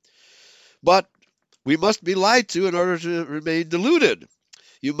 But we must be lied to in order to remain deluded.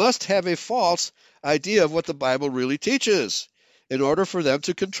 You must have a false idea of what the Bible really teaches in order for them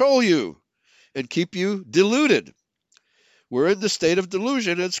to control you and keep you deluded. We're in the state of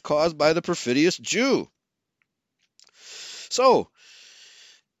delusion. It's caused by the perfidious Jew. So,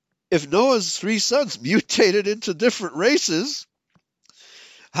 if Noah's 3 sons mutated into different races,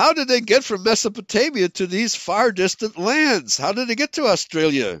 how did they get from Mesopotamia to these far distant lands? How did they get to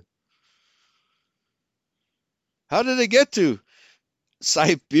Australia? How did they get to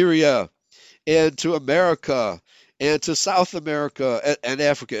Siberia and to America and to South America and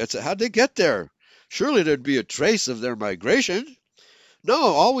Africa? How'd they get there? Surely there'd be a trace of their migration. No,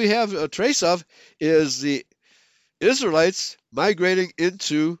 all we have a trace of is the Israelites migrating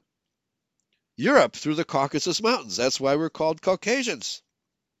into Europe through the Caucasus Mountains. That's why we're called Caucasians.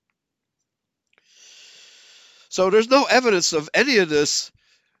 So there's no evidence of any of this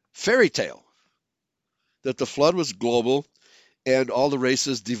fairy tale that the flood was global and all the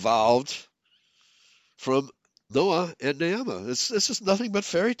races devolved from Noah and Naamah. It's just nothing but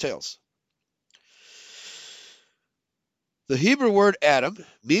fairy tales. The Hebrew word Adam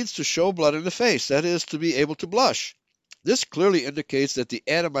means to show blood in the face, that is, to be able to blush. This clearly indicates that the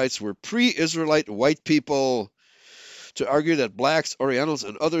Adamites were pre-Israelite white people. To argue that blacks, Orientals,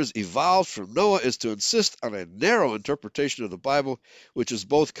 and others evolved from Noah is to insist on a narrow interpretation of the Bible, which is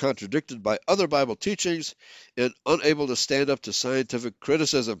both contradicted by other Bible teachings and unable to stand up to scientific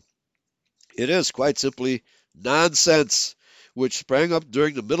criticism. It is quite simply nonsense, which sprang up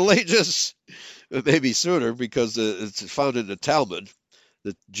during the Middle Ages, maybe sooner because it's found in the Talmud.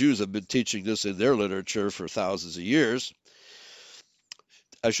 The Jews have been teaching this in their literature for thousands of years.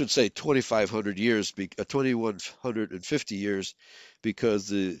 I should say 2,500 years, 2,150 years, because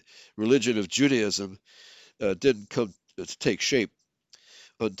the religion of Judaism didn't come to take shape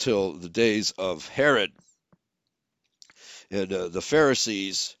until the days of Herod. And the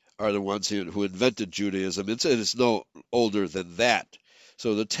Pharisees are the ones who invented Judaism. It's no older than that.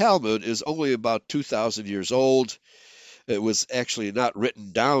 So the Talmud is only about 2,000 years old. It was actually not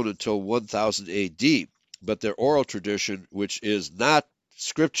written down until 1000 AD, but their oral tradition, which is not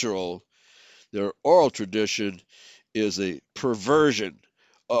scriptural, their oral tradition is a perversion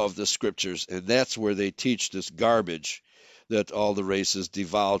of the scriptures, and that's where they teach this garbage that all the races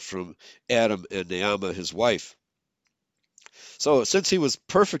devolved from Adam and Naamah, his wife. So since he was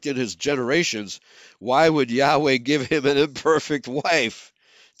perfect in his generations, why would Yahweh give him an imperfect wife?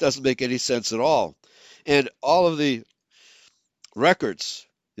 Doesn't make any sense at all. And all of the records,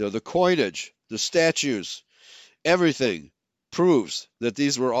 the coinage, the statues, everything proves that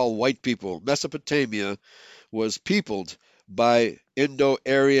these were all white people. Mesopotamia was peopled by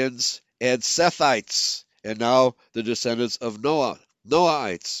Indo-Aryans and Sethites, and now the descendants of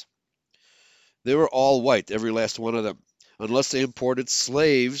Noahites. They were all white, every last one of them, unless they imported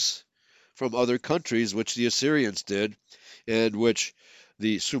slaves from other countries, which the Assyrians did, and which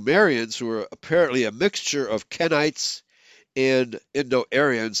the Sumerians, who were apparently a mixture of Kenites and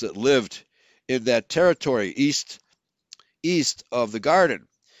Indo-Aryans that lived in that territory east of the garden.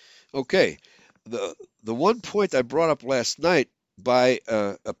 Okay, the one point I brought up last night by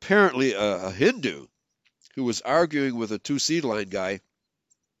apparently a Hindu who was arguing with a two-seed line guy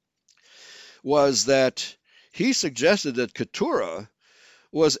was that he suggested that Keturah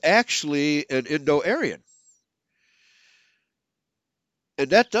was actually an Indo-Aryan.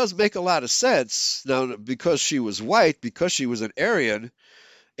 And that does make a lot of sense. Now, because she was white, because she was an Aryan,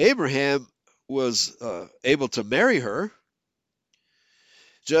 Abraham was able to marry her,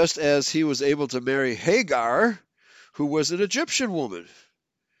 just as he was able to marry Hagar, who was an Egyptian woman.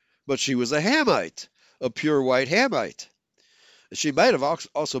 But she was a Hamite, a pure white Hamite. She might have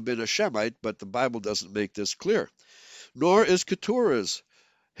also been a Shemite, but the Bible doesn't make this clear. Nor is Keturah's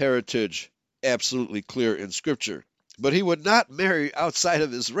heritage absolutely clear in Scripture. But he would not marry outside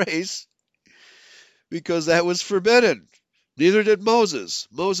of his race because that was forbidden. Neither did Moses.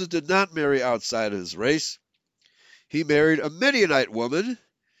 Moses did not marry outside of his race. He married a Midianite woman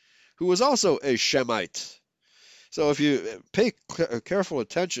who was also a Shemite. So if you pay careful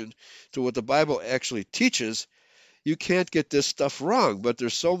attention to what the Bible actually teaches, you can't get this stuff wrong. But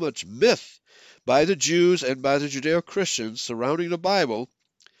there's so much myth by the Jews and by the Judeo-Christians surrounding the Bible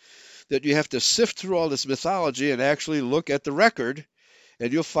that you have to sift through all this mythology and actually look at the record,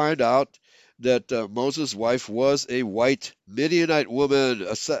 and you'll find out that Moses' wife was a white Midianite woman,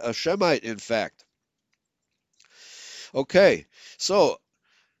 a Shemite, in fact. Okay, so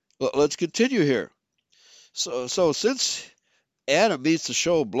let's continue here. So since Adam needs to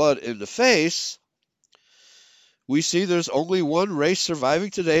show blood in the face, we see there's only one race surviving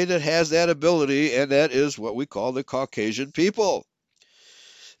today that has that ability, and that is what we call the Caucasian people.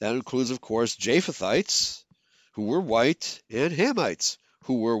 That includes, of course, Japhethites, who were white, and Hamites,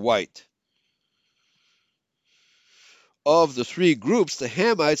 who were white. Of the three groups, the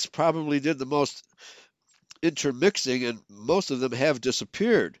Hamites probably did the most intermixing, and most of them have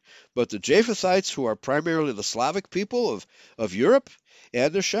disappeared. But the Japhethites, who are primarily the Slavic people of Europe,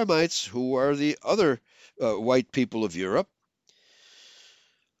 and the Shemites, who are the other white people of Europe,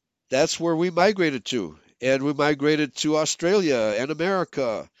 that's where we migrated to. And we migrated to Australia and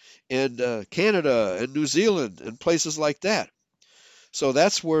America and Canada and New Zealand and places like that. So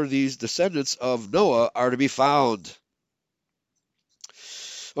that's where these descendants of Noah are to be found.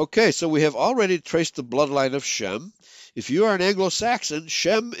 Okay, so we have already traced the bloodline of Shem. If you are an Anglo-Saxon,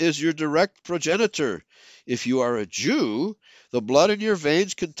 Shem is your direct progenitor. If you are a Jew, the blood in your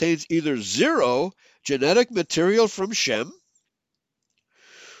veins contains either zero genetic material from Shem,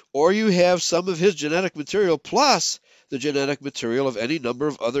 or you have some of his genetic material plus the genetic material of any number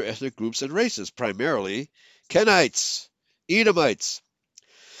of other ethnic groups and races, primarily Kenites, Edomites.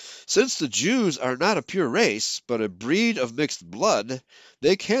 Since the Jews are not a pure race, but a breed of mixed blood,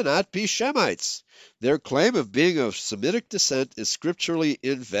 they cannot be Shemites. Their claim of being of Semitic descent is scripturally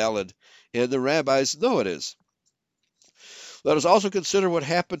invalid, and the rabbis know it is. Let us also consider what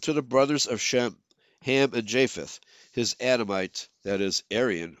happened to the brothers of Shem, Ham, and Japheth, his Adamite, that is,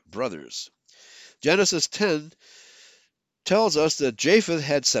 Aryan brothers. Genesis 10 tells us that Japheth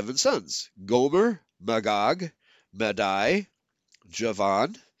had 7 sons: Gomer, Magog, Madai,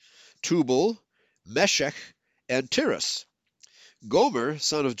 Javan, Tubal, Meshech, and Tiras. Gomer,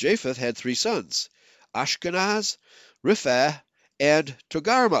 son of Japheth, had 3 sons: Ashkenaz, Riphah, and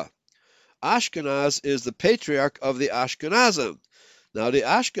Togarmah. Ashkenaz is the patriarch of the Ashkenazim. Now, the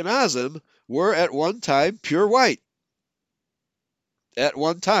Ashkenazim were at one time pure white. At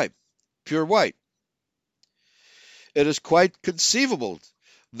one time, pure white. It is quite conceivable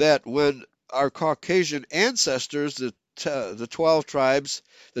that when our Caucasian ancestors, the 12 tribes,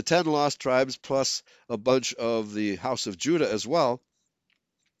 the 10 lost tribes, plus a bunch of the House of Judah as well,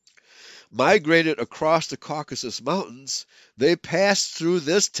 migrated across the Caucasus Mountains, they passed through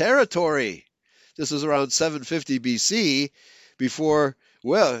this territory. This is around 750 BC, before,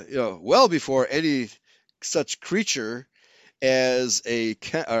 well before any such creature as a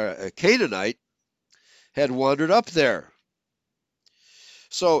Canaanite had wandered up there.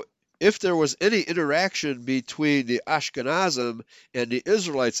 So if there was any interaction between the Ashkenazim and the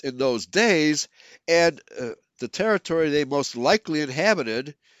Israelites in those days, and the territory they most likely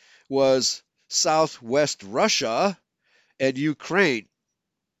inhabited was southwest Russia and Ukraine.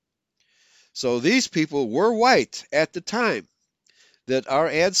 So these people were white at the time that our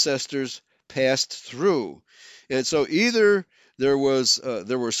ancestors passed through. And so either there were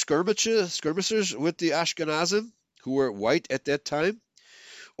skirmishers with the Ashkenazim, who were white at that time,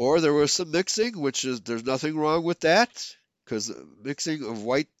 Or there was some mixing, which is there's nothing wrong with that, because mixing of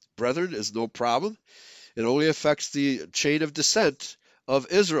white brethren is no problem. It only affects the chain of descent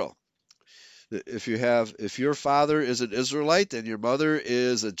of Israel. If your father is an Israelite and your mother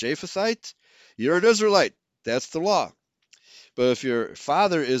is a Japhethite, you're an Israelite. That's the law. But if your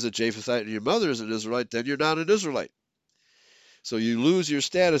father is a Japhethite and your mother is an Israelite, then you're not an Israelite. So you lose your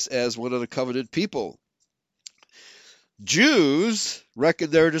status as one of the covenant people. Jews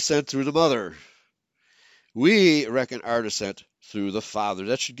reckon their descent through the mother. We reckon our descent through the father.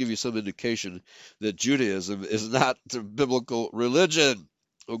 That should give you some indication that Judaism is not the biblical religion.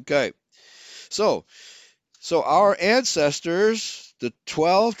 Okay. So our ancestors, the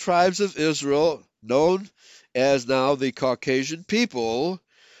 12 tribes of Israel, known as now the Caucasian people,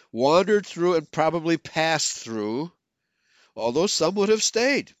 wandered through and probably passed through, although some would have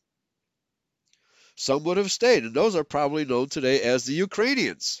stayed. Some would have stayed, and those are probably known today as the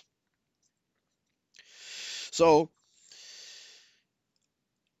Ukrainians. So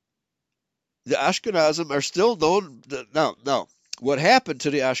the Ashkenazim are still known. Now, what happened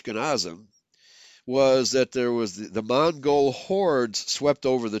to the Ashkenazim was that there was the Mongol hordes swept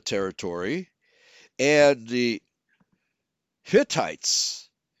over the territory, and the Hittites,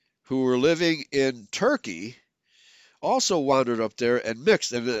 who were living in Turkey, also wandered up there and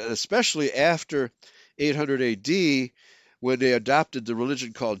mixed, and especially after 800 AD, when they adopted the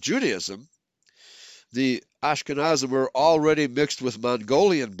religion called Judaism, the Ashkenazim were already mixed with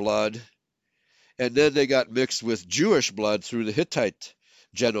Mongolian blood, and then they got mixed with Jewish blood through the Hittite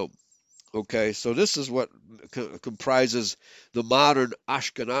genome. Okay, so this is what comprises the modern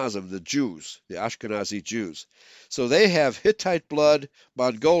Ashkenazim, the Jews, the Ashkenazi Jews. So they have Hittite blood,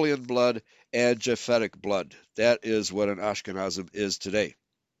 Mongolian blood, and Japhetic blood. That is what an Ashkenazim is today.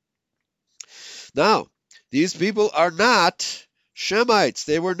 Now, these people are not Shemites.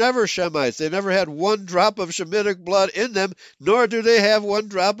 They were never Shemites. They never had one drop of Shemitic blood in them, nor do they have one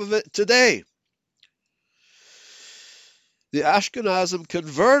drop of it today. The Ashkenazim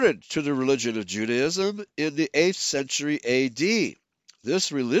converted to the religion of Judaism in the 8th century AD.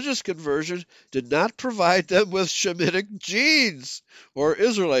 This religious conversion did not provide them with Shemitic genes or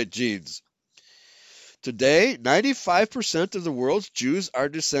Israelite genes. Today, 95% of the world's Jews are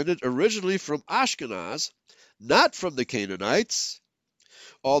descended originally from Ashkenaz, not from the Canaanites,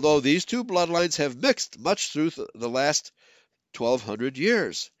 although these two bloodlines have mixed much through the last 1,200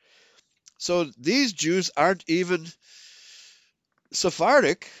 years. So these Jews aren't even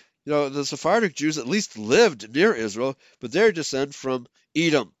Sephardic. The Sephardic Jews at least lived near Israel, but they descend from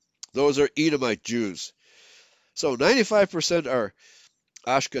Edom. Those are Edomite Jews. So 95% are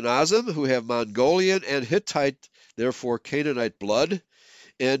Ashkenazim, who have Mongolian and Hittite, therefore Canaanite blood,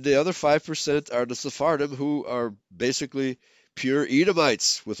 and the other 5% are the Sephardim, who are basically pure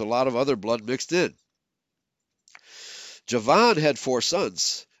Edomites with a lot of other blood mixed in. Javan had 4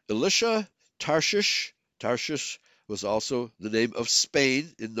 sons: Elisha, Tarshish was also the name of Spain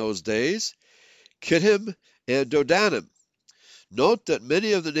in those days, Kittim, and Dodanim. Note that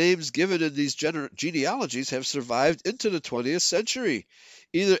many of the names given in these genealogies have survived into the 20th century,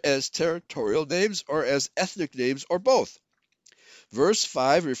 either as territorial names or as ethnic names or both. Verse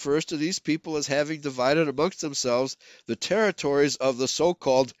 5 refers to these people as having divided amongst themselves the territories of the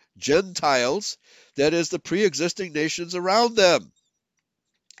so-called Gentiles, that is, the pre-existing nations around them.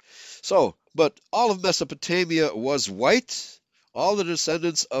 But all of Mesopotamia was white. All the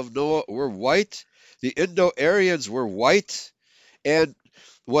descendants of Noah were white. The Indo-Aryans were white. And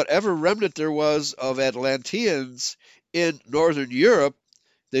whatever remnant there was of Atlanteans in northern Europe,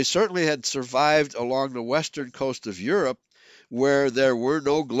 they certainly had survived along the western coast of Europe, where there were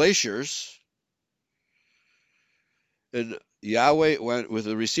no glaciers. And Yahweh, with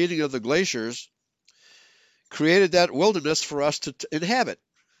the receding of the glaciers, created that wilderness for us to inhabit.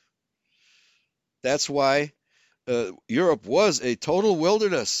 That's why Europe was a total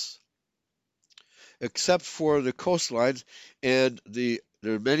wilderness, except for the coastlines, and there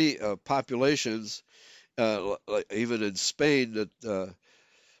are many populations, like even in Spain, that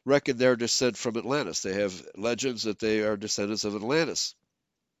reckon their descent from Atlantis. They have legends that they are descendants of Atlantis.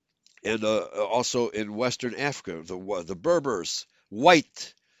 And also in Western Africa, the Berbers,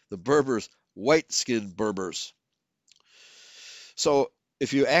 white-skinned Berbers. So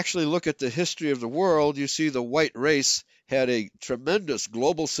if you actually look at the history of the world, you see the white race had a tremendous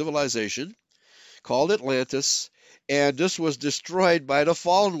global civilization called Atlantis, and this was destroyed by the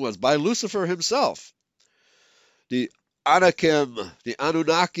fallen ones, by Lucifer himself. The Anakim, the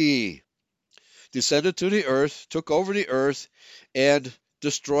Anunnaki, descended to the earth, took over the earth, and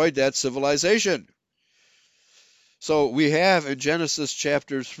destroyed that civilization. So we have in Genesis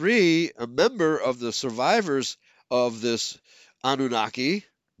chapter 3 a member of the survivors of this Anunnaki,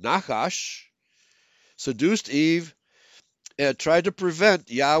 Nachash, seduced Eve and tried to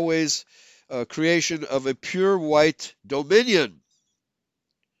prevent Yahweh's creation of a pure white dominion.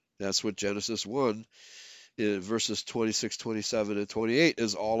 That's what Genesis 1 in verses 26, 27, and 28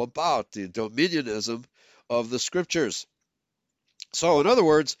 is all about, the dominionism of the scriptures. So, in other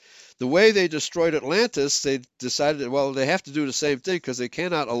words, the way they destroyed Atlantis, they decided, well, they have to do the same thing because they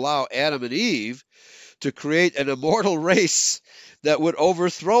cannot allow Adam and Eve to create an immortal race that would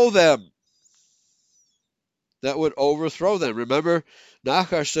overthrow them. That would overthrow them. Remember,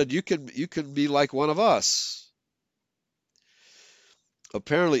 Nachash said, you can be like one of us.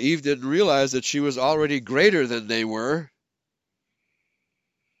 Apparently, Eve didn't realize that she was already greater than they were.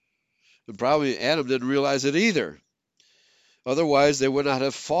 And probably Adam didn't realize it either. Otherwise, they would not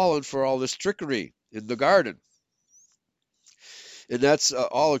have fallen for all this trickery in the garden. And that's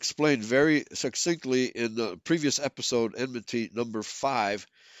all explained very succinctly in the previous episode, Enmity number 5,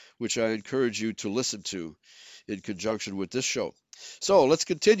 which I encourage you to listen to in conjunction with this show. So let's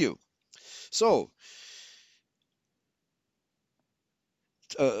continue. So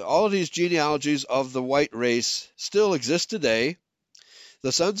all of these genealogies of the white race still exist today.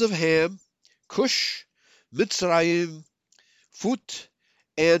 The sons of Ham, Cush, Mitzrayim, Phut,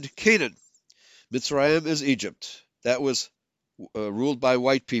 and Canaan. Mitzrayim is Egypt. That was ruled by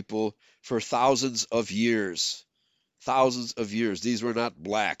white people for thousands of years. Thousands of years. These were not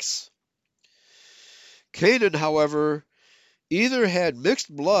blacks. Canaan, however, either had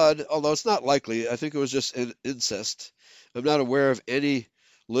mixed blood, although it's not likely. I think it was just incest. I'm not aware of any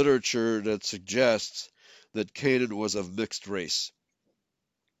literature that suggests that Canaan was of mixed race.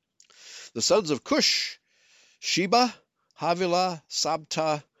 The sons of Cush, Sheba, Havilah,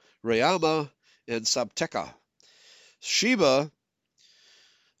 Sabta, Reama, and Sabteka. Sheba,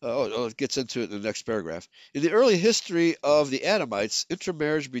 it gets into it in the next paragraph. In the early history of the Edomites,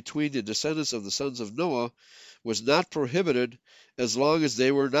 intermarriage between the descendants of the sons of Noah was not prohibited as long as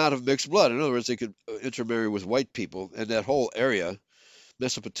they were not of mixed blood. In other words, they could intermarry with white people, and that whole area,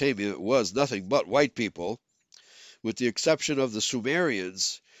 Mesopotamia, was nothing but white people, with the exception of the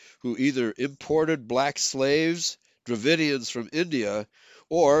Sumerians, who either imported black slaves, Dravidians from India,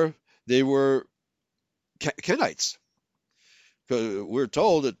 or they were Kenites. We're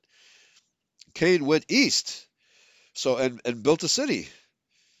told that Cain went east, and built a city,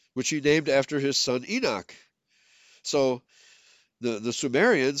 which he named after his son Enoch. So the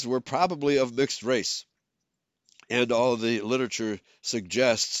Sumerians were probably of mixed race, and all of the literature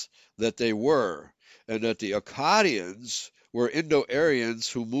suggests that they were, and that the Akkadians were Indo-Aryans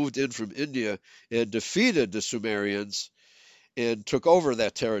who moved in from India and defeated the Sumerians and took over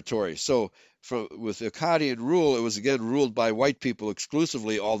that territory. So with Akkadian rule, it was again ruled by white people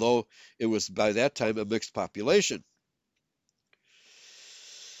exclusively, although it was by that time a mixed population.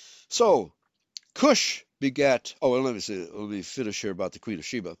 So Cush begat, let me finish here about the Queen of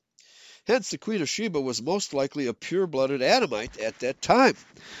Sheba. Hence, the Queen of Sheba was most likely a pure-blooded Adamite at that time.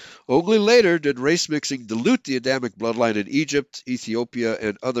 Only later did race mixing dilute the Adamic bloodline in Egypt, Ethiopia,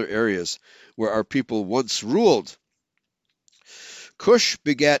 and other areas where our people once ruled. Cush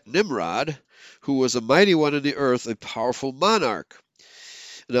begat Nimrod, who was a mighty one in the earth, a powerful monarch.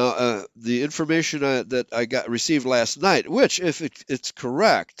 Now, the information that I received last night, which, if it's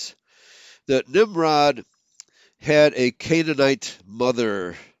correct, that Nimrod had a Canaanite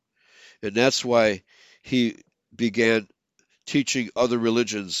mother, and that's why he began teaching other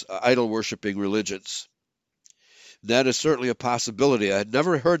religions, idol-worshipping religions. That is certainly a possibility. I had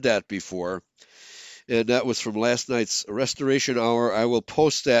never heard that before, and that was from last night's Restoration Hour. I will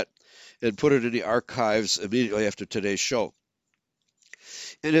post that and put it in the archives immediately after today's show.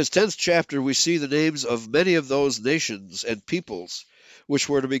 In his 10th chapter, we see the names of many of those nations and peoples which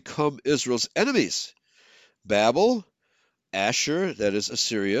were to become Israel's enemies. Babel, Ashur, that is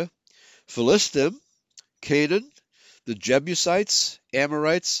Assyria, Philistim, Canaan, the Jebusites,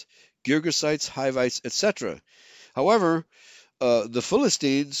 Amorites, Girgasites, Hivites, etc. However, the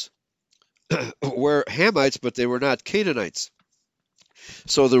Philistines were Hamites, but they were not Canaanites.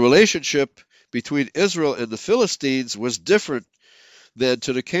 So the relationship between Israel and the Philistines was different than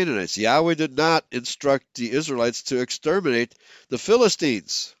to the Canaanites. Yahweh did not instruct the Israelites to exterminate the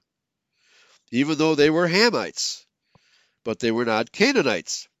Philistines, even though they were Hamites, but they were not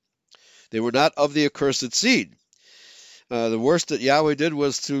Canaanites. They were not of the accursed seed. The worst that Yahweh did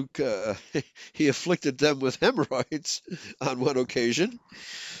was he afflicted them with hemorrhoids on one occasion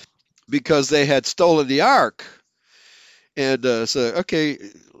because they had stolen the ark. and say, okay,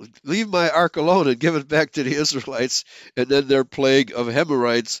 leave my ark alone and give it back to the Israelites, and then their plague of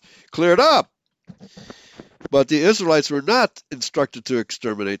hemorrhoids cleared up. But the Israelites were not instructed to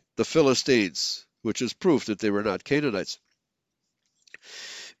exterminate the Philistines, which is proof that they were not Canaanites.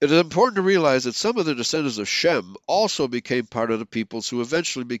 It is important to realize that some of the descendants of Shem also became part of the peoples who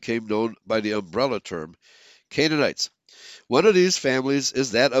eventually became known by the umbrella term Canaanites. One of these families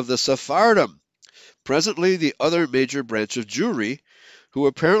is that of the Sephardim, presently the other major branch of Jewry, who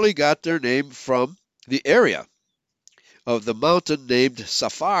apparently got their name from the area of the mountain named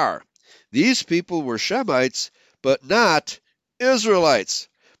Safar. These people were Shemites, but not Israelites.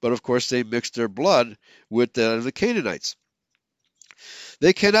 But of course, they mixed their blood with that of the Canaanites.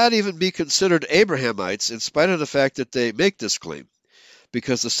 They cannot even be considered Abrahamites in spite of the fact that they make this claim,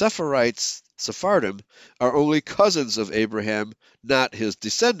 because the Sephardim, are only cousins of Abraham, not his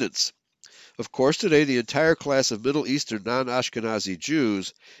descendants. Of course, today the entire class of Middle Eastern non-Ashkenazi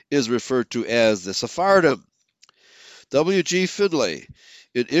Jews is referred to as the Sephardim. W. G. Finlay,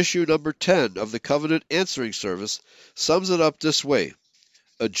 in issue number 10 of the Covenant Answering Service, sums it up this way.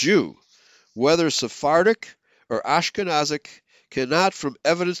 A Jew, whether Sephardic or Ashkenazic, cannot from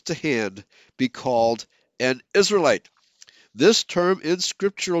evidence to hand be called an Israelite. This term in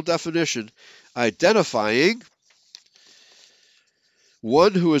scriptural definition identifying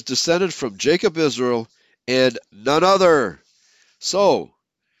one who is descended from Jacob Israel and none other. So,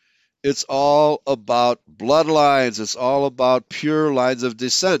 it's all about bloodlines. It's all about pure lines of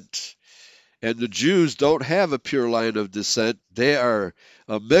descent. And the Jews don't have a pure line of descent. They are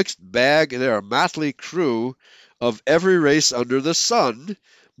a mixed bag. They are a motley crew of every race under the sun,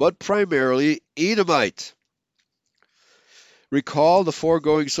 but primarily Edomite. Recall the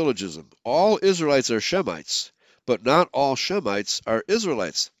foregoing syllogism. All Israelites are Shemites, but not all Shemites are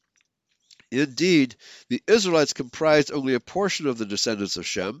Israelites. Indeed, the Israelites comprised only a portion of the descendants of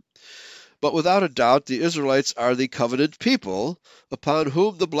Shem, but without a doubt the Israelites are the covenant people upon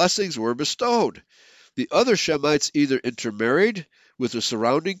whom the blessings were bestowed. The other Shemites either intermarried with the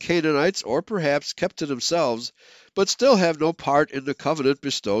surrounding Canaanites or perhaps kept to themselves, but still have no part in the covenant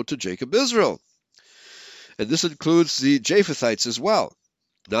bestowed to Jacob Israel. And this includes the Japhethites as well.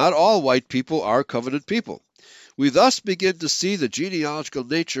 Not all white people are covenant people. We thus begin to see the genealogical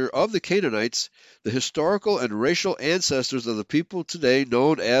nature of the Canaanites, the historical and racial ancestors of the people today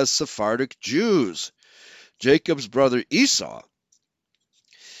known as Sephardic Jews. Jacob's brother Esau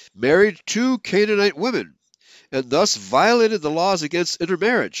married 2 Canaanite women and thus violated the laws against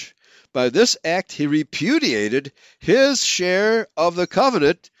intermarriage. By this act, he repudiated his share of the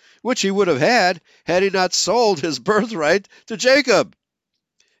covenant, which he would have had he not sold his birthright to Jacob,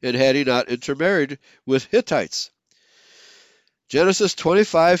 and had he not intermarried with Hittites. Genesis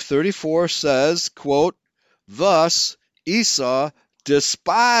 25:34 says, quote, "Thus Esau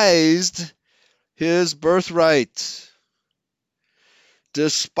despised his birthright."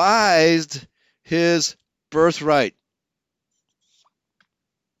 Despised his birthright.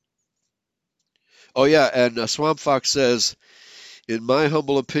 Oh yeah, and Swamp Fox says, in my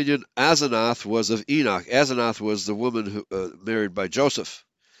humble opinion, Asenath was of Enoch. Asenath was the woman who married by Joseph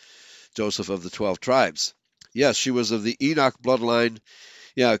of the 12 tribes. Yes, she was of the Enoch bloodline.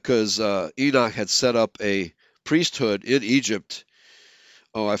 Yeah, because Enoch had set up a priesthood in Egypt.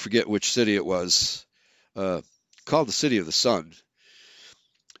 Oh, I forget which city it was. Called the City of the Sun.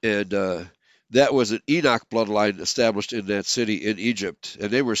 And that was an Enoch bloodline established in that city in Egypt.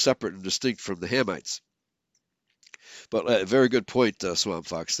 And they were separate and distinct from the Hamites. But very good point, Swamp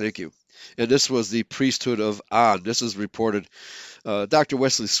Fox. Thank you. And this was the priesthood of On. This is reported. Dr.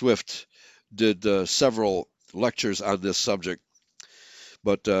 Wesley Swift did several lectures on this subject.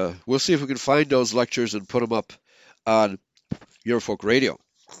 But we'll see if we can find those lectures and put them up on Eurofolk Radio.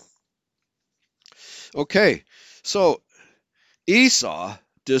 Okay, so Esau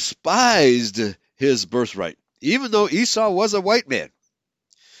despised his birthright. Even though Esau was a white man,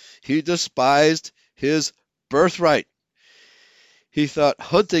 he despised his birthright. He thought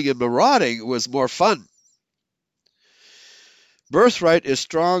hunting and marauding was more fun. Birthright is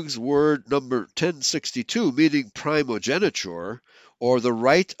Strong's word number 1062, meaning primogeniture, or the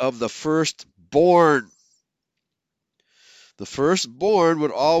right of the firstborn. The firstborn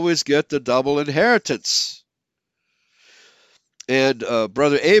would always get the double inheritance. And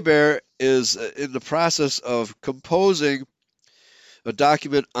Brother Aber is in the process of composing a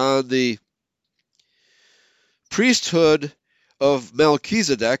document on the priesthood of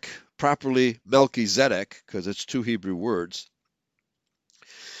Melchizedek, properly Melchizedek, because it's 2 Hebrew words.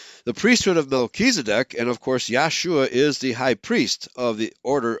 The priesthood of Melchizedek, and of course Yahshua is the high priest of the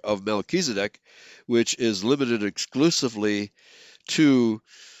order of Melchizedek, which is limited exclusively to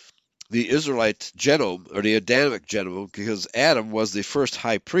the Israelite genome, or the Adamic genome, because Adam was the first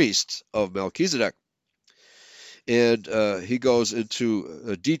high priest of Melchizedek. And he goes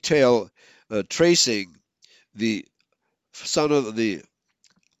into detail tracing the son of the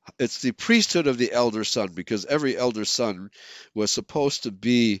it's the priesthood of the elder son, because every elder son was supposed to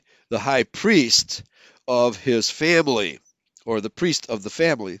be the high priest of his family, or the priest of the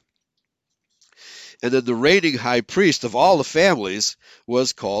family. And then the reigning high priest of all the families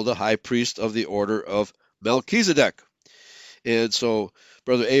was called the high priest of the order of Melchizedek. And so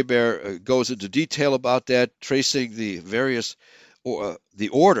Brother Aber goes into detail about that, tracing the various, the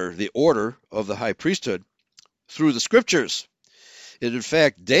order of the high priesthood through the scriptures. And in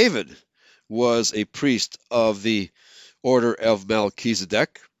fact, David was a priest of the order of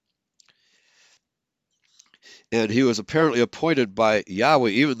Melchizedek. And he was apparently appointed by Yahweh,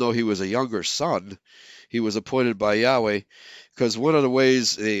 even though he was a younger son. He was appointed by Yahweh, because one of the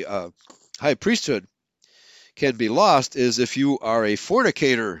ways a high priesthood can be lost is if you are a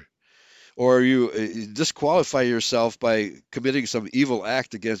fornicator, or you disqualify yourself by committing some evil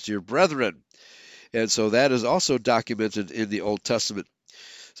act against your brethren. And so that is also documented in the Old Testament.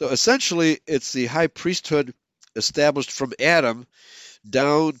 So essentially, it's the high priesthood established from Adam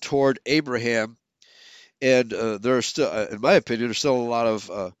down toward Abraham. And there are still, in my opinion, there's still a lot of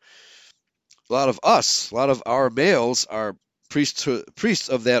us, a lot of our males are priests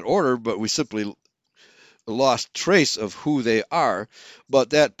of that order, but we simply lost trace of who they are. But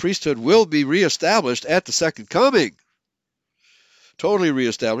that priesthood will be reestablished at the second coming. Totally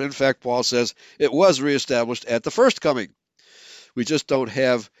reestablished. In fact, Paul says it was reestablished at the first coming. We just don't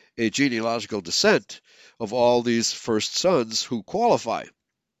have a genealogical descent of all these first sons who qualify.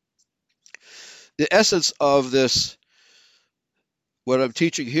 The essence of this, what I'm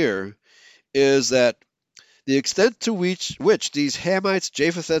teaching here, is that the extent to which these Hamites,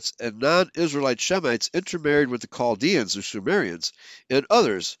 Japhethites, and non-Israelite Shemites intermarried with the Chaldeans or Sumerians and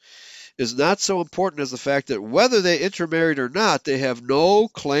others is not so important as the fact that whether they intermarried or not, they have no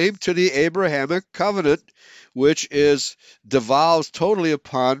claim to the Abrahamic covenant, which is devolves totally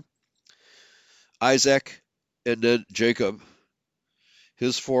upon Isaac and then Jacob,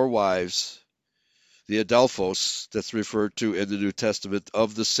 his 4 wives, the Adelphos that's referred to in the New Testament,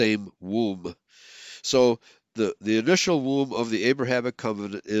 of the same womb. So the initial womb of the Abrahamic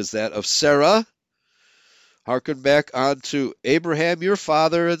covenant is that of Sarah. Harken back onto Abraham your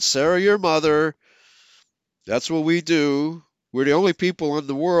father and Sarah your mother. That's what we do. We're the only people in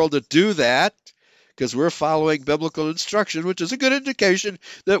the world that do that, because we're following biblical instruction, which is a good indication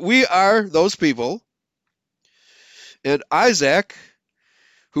that we are those people. And Isaac,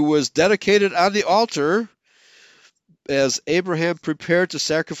 who was dedicated on the altar as Abraham prepared to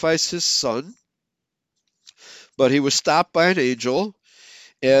sacrifice his son, but he was stopped by an angel,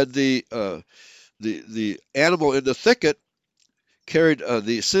 and the animal in the thicket carried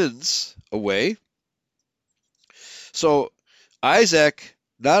the sins away. So Isaac,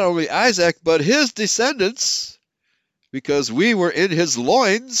 not only Isaac, but his descendants, because we were in his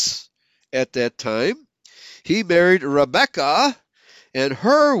loins at that time, he married Rebekah, and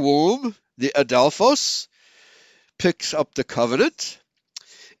her womb, the Adelphos, picks up the covenant.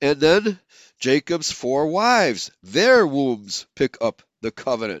 And then Jacob's 4 wives, their wombs pick up the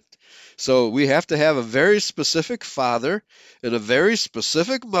covenant. So we have to have a very specific father and a very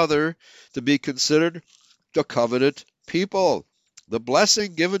specific mother to be considered the covenant people. The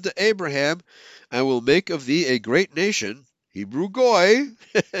blessing given to Abraham, I will make of thee a great nation, Hebrew goy.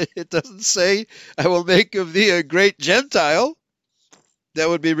 It doesn't say, I will make of thee a great Gentile. That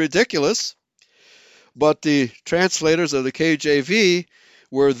would be ridiculous. But the translators of the KJV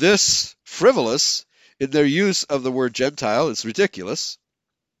were this frivolous in their use of the word Gentile. It's ridiculous.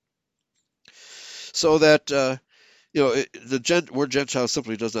 So that, the word Gentile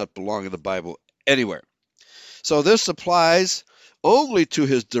simply does not belong in the Bible anywhere. So this applies only to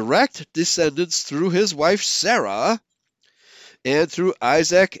his direct descendants through his wife Sarah and through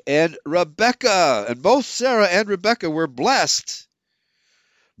Isaac and Rebekah. And both Sarah and Rebekah were blessed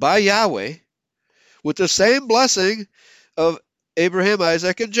by Yahweh with the same blessing of Abraham,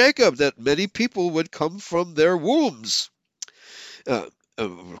 Isaac, and Jacob, that many people would come from their wombs.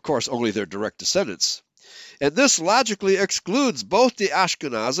 Of course, only their direct descendants. And this logically excludes both the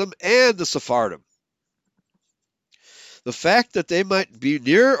Ashkenazim and the Sephardim. The fact that they might be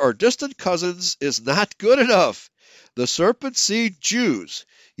near or distant cousins is not good enough. The serpent seed Jews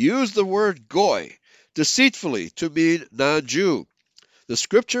use the word goy deceitfully to mean non-Jew. The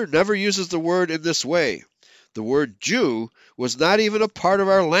scripture never uses the word in this way. The word Jew was not even a part of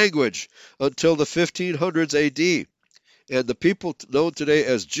our language until the 1500s AD, and the people known today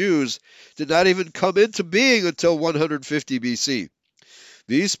as Jews did not even come into being until 150 BC.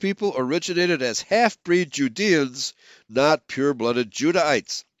 These people originated as half-breed Judeans, not pure-blooded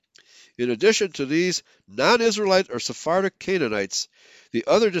Judahites. In addition to these non-Israelite or Sephardic Canaanites, the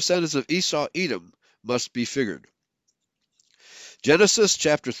other descendants of Esau, Edom, must be figured. Genesis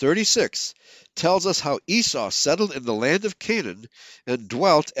chapter 36 tells us how Esau settled in the land of Canaan and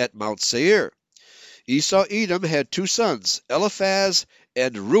dwelt at Mount Seir. Esau, Edom had two sons, Eliphaz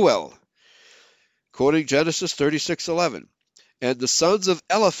and Reuel, quoting Genesis 36:11. And the sons of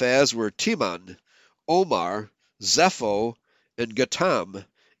Eliphaz were Teman, Omar, Zepho, and Gatam,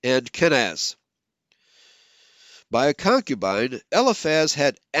 and Kenaz. By a concubine, Eliphaz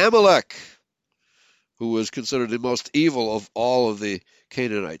had Amalek, who was considered the most evil of all of the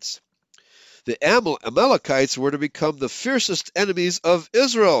Canaanites. The Amalekites were to become the fiercest enemies of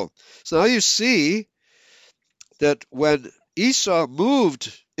Israel. So now you see that when Esau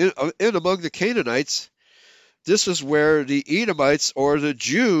moved in among the Canaanites, this is where the Edomites or the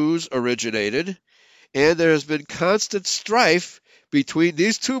Jews originated, and there has been constant strife between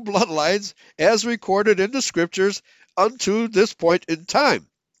these two bloodlines as recorded in the scriptures unto this point in time.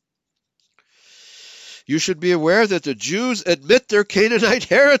 You should be aware that the Jews admit their Canaanite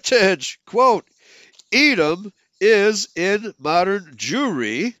heritage. Quote, Edom is in modern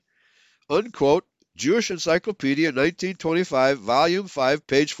Jewry, unquote, Jewish Encyclopedia, 1925, Volume 5,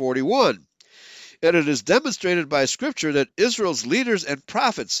 page 41. And it is demonstrated by Scripture that Israel's leaders and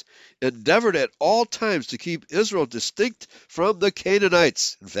prophets endeavored at all times to keep Israel distinct from the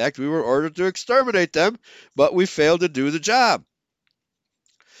Canaanites. In fact, we were ordered to exterminate them, but we failed to do the job.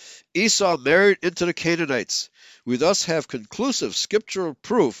 Esau married into the Canaanites. We thus have conclusive scriptural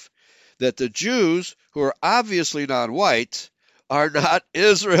proof that the Jews, who are obviously non-white, are not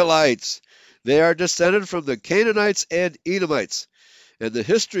Israelites. They are descended from the Canaanites and Edomites. And the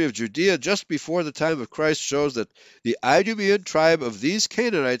history of Judea just before the time of Christ shows that the Idumean tribe of these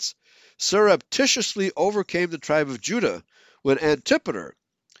Canaanites surreptitiously overcame the tribe of Judah when Antipater,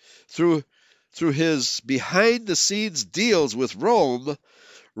 through his behind-the-scenes deals with Rome,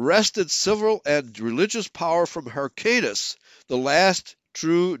 wrested civil and religious power from Hyrcanus, the last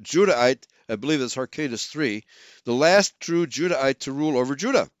true Judahite, I believe it's Hyrcanus III, the last true Judahite to rule over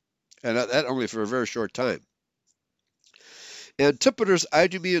Judah, and that only for a very short time. Antipater's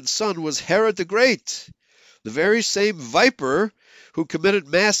Idumean son was Herod the Great, the very same viper who committed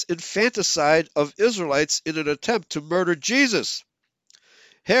mass infanticide of Israelites in an attempt to murder Jesus.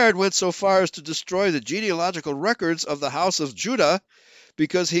 Herod went so far as to destroy the genealogical records of the house of Judah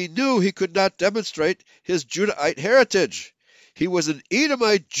because he knew he could not demonstrate his Judahite heritage. He was an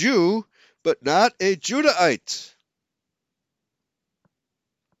Edomite Jew, but not a Judahite.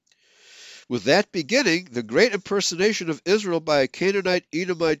 With that beginning, the great impersonation of Israel by Canaanite,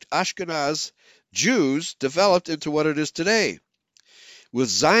 Edomite, Ashkenaz Jews developed into what it is today, with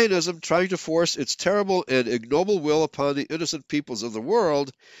Zionism trying to force its terrible and ignoble will upon the innocent peoples of the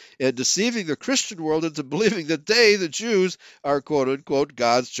world and deceiving the Christian world into believing that they, the Jews, are quote-unquote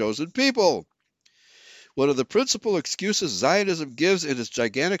God's chosen people. One of the principal excuses Zionism gives in its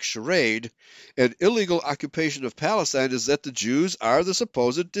gigantic charade and illegal occupation of Palestine is that the Jews are the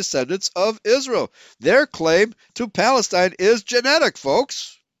supposed descendants of Israel. Their claim to Palestine is genetic,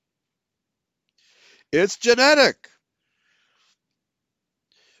 folks. It's genetic.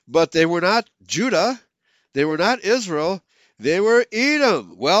 But they were not Judah. They were not Israel. They were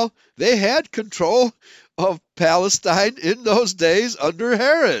Edom. Well, they had control of Palestine in those days under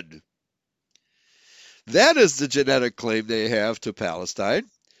Herod. That is the genetic claim they have to Palestine.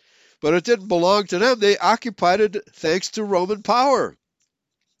 But it didn't belong to them. They occupied it thanks to Roman power.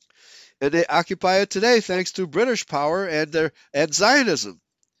 And they occupy it today thanks to British power and Zionism.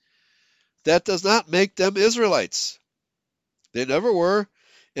 That does not make them Israelites. They never were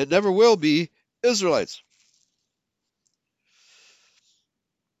and never will be Israelites.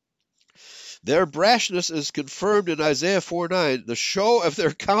 Their brashness is confirmed in Isaiah 4:9. The show of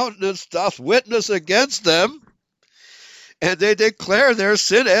their countenance doth witness against them, and they declare their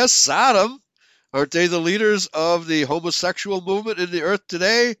sin as Sodom. Aren't they the leaders of the homosexual movement in the earth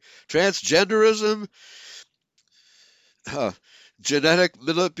today? Transgenderism, genetic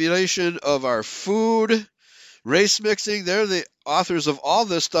manipulation of our food, race mixing. They're the authors of all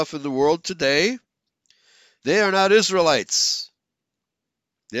this stuff in the world today. They are not Israelites.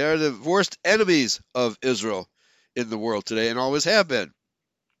 They are the worst enemies of Israel in the world today and always have been.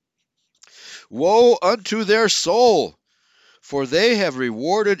 Woe unto their soul, for they have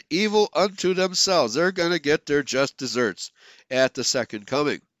rewarded evil unto themselves. They're going to get their just deserts at the second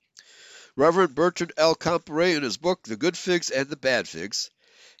coming. Reverend Bertrand L. Comparet, in his book, The Good Figs and the Bad Figs,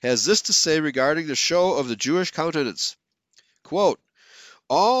 has this to say regarding the show of the Jewish countenance. Quote,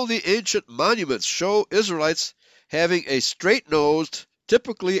 all the ancient monuments show Israelites having a straight-nosed,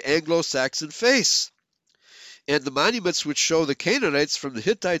 typically Anglo-Saxon face. And the monuments which show the Canaanites from the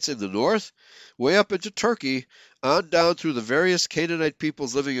Hittites in the north, way up into Turkey, on down through the various Canaanite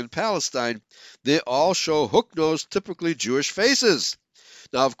peoples living in Palestine, they all show hook-nosed, typically Jewish faces.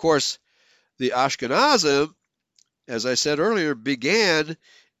 Now, of course, the Ashkenazim, as I said earlier, began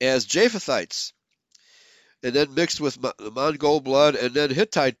as Japhethites, and then mixed with Mongol blood and then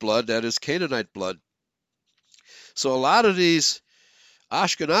Hittite blood, that is Canaanite blood. So a lot of these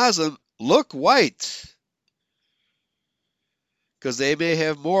Ashkenazim look white, because they may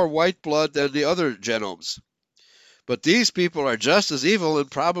have more white blood than the other genomes. But these people are just as evil, and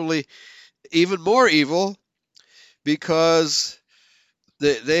probably even more evil, because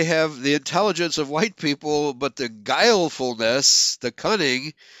they have the intelligence of white people, but the guilefulness, the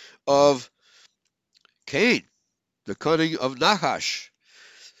cunning of Cain, the cunning of Nahash.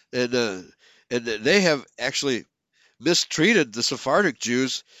 And they have actually mistreated the Sephardic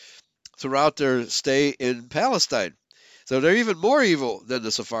Jews throughout their stay in Palestine. So they're even more evil than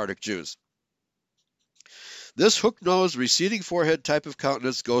the Sephardic Jews. This hook-nosed, receding forehead type of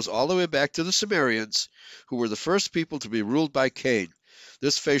countenance goes all the way back to the Sumerians, who were the first people to be ruled by Cain.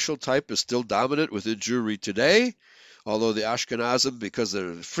 This facial type is still dominant within Jewry today, although the Ashkenazim, because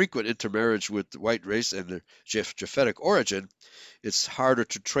of their frequent intermarriage with the white race and their Japhetic origin, it's harder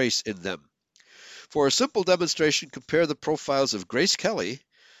to trace in them. For a simple demonstration, compare the profiles of Grace Kelly,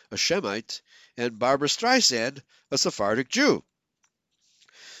 a Shemite, and Barbara Streisand, a Sephardic Jew.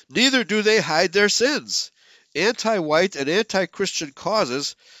 Neither do they hide their sins. Anti-white and anti-Christian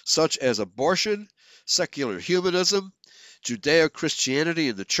causes, such as abortion, secular humanism, Judeo-Christianity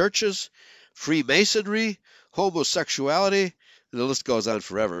in the churches, Freemasonry, homosexuality, and the list goes on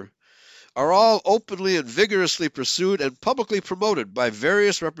forever, are all openly and vigorously pursued and publicly promoted by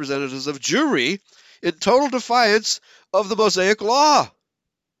various representatives of Jewry in total defiance of the Mosaic Law.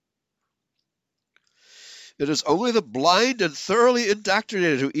 It is only the blind and thoroughly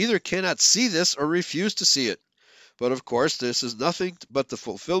indoctrinated who either cannot see this or refuse to see it. But of course, this is nothing but the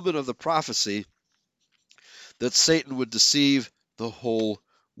fulfillment of the prophecy that Satan would deceive the whole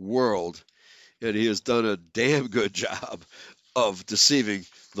world. And he has done a damn good job of deceiving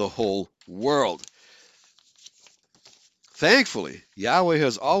the whole world. Thankfully, Yahweh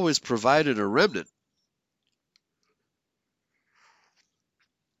has always provided a remnant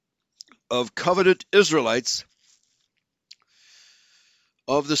of covenant Israelites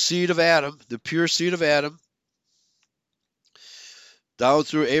of the seed of Adam, the pure seed of Adam, down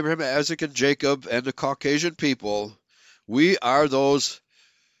through Abraham, Isaac, and Jacob, and the Caucasian people. We are those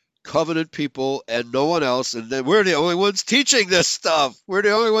covenant people and no one else, and then we're the only ones teaching this stuff. We're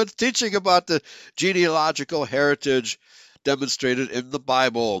the only ones teaching about the genealogical heritage demonstrated in the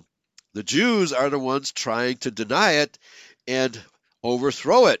Bible. The Jews are the ones trying to deny it and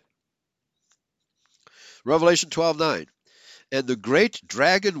overthrow it. Revelation 12:9. And the great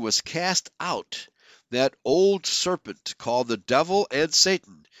dragon was cast out, that old serpent called the devil and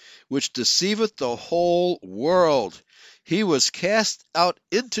Satan, which deceiveth the whole world. He was cast out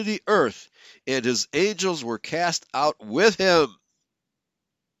into the earth, and his angels were cast out with him.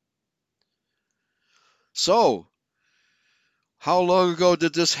 So, how long ago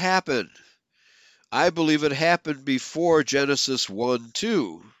did this happen? I believe it happened before Genesis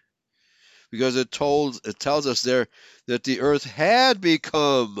 1:2. Because it tells us there that the earth had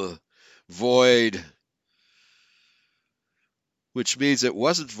become void, which means it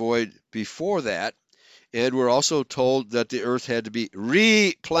wasn't void before that. And we're also told that the earth had to be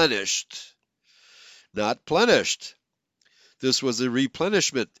replenished, not plenished. This was a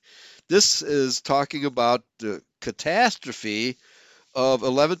replenishment. This is talking about the catastrophe of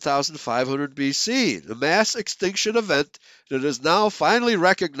 11,500 BC, the mass extinction event that is now finally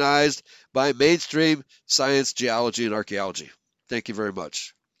recognized by mainstream science, geology, and archaeology. Thank you very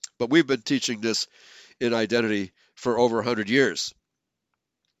much. But we've been teaching this in identity for over 100 years.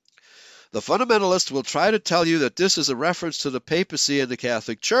 The fundamentalists will try to tell you that this is a reference to the papacy and the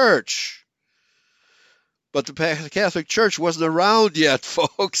Catholic Church. But the Catholic Church wasn't around yet,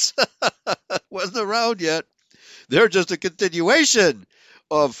 folks. Wasn't around yet. They're just a continuation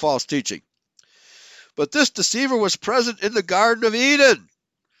of false teaching. But this deceiver was present in the Garden of Eden.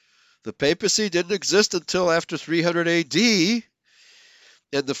 The papacy didn't exist until after 300 AD,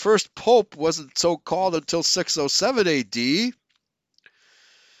 And the first pope wasn't so called until 607 AD.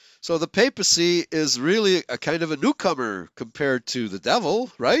 So the papacy is really a kind of a newcomer compared to the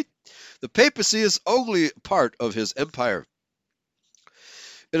devil, right? The papacy is only part of his empire.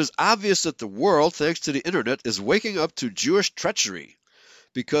 It is obvious that the world, thanks to the internet, is waking up to Jewish treachery.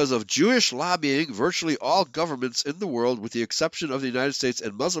 Because of Jewish lobbying, virtually all governments in the world, with the exception of the United States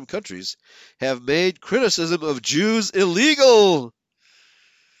and Muslim countries, have made criticism of Jews illegal.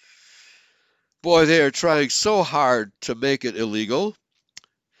 Boy, they are trying so hard to make it illegal.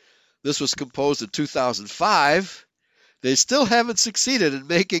 This was composed in 2005. They still haven't succeeded in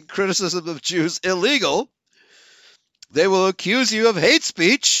making criticism of Jews illegal. They will accuse you of hate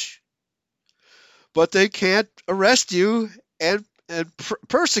speech, but they can't arrest you and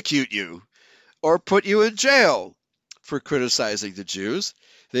persecute you or put you in jail for criticizing the Jews.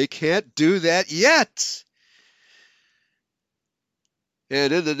 They can't do that yet.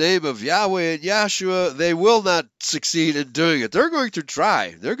 And in the name of Yahweh and Yahshua, they will not succeed in doing it. They're going to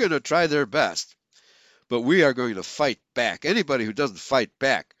try. They're going to try their best. But we are going to fight back. Anybody who doesn't fight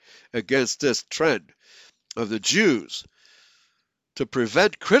back against this trend of the Jews to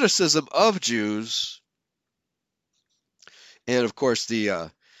prevent criticism of Jews, and of course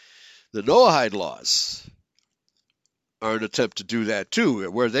the Noahide laws are an attempt to do that too,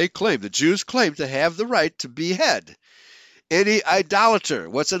 where the Jews claim to have the right to behead any idolater.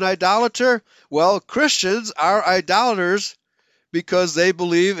 What's an idolater? Well, Christians are idolaters because they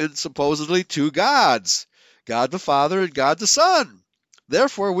believe in supposedly two gods, God the Father and God the Son.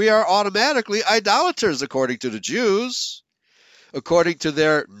 Therefore, we are automatically idolaters according to the Jews, according to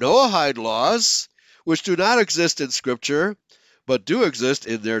their Noahide laws, which do not exist in Scripture, but do exist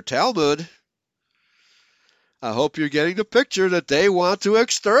in their Talmud. I hope you're getting the picture that they want to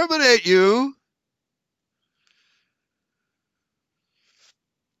exterminate you.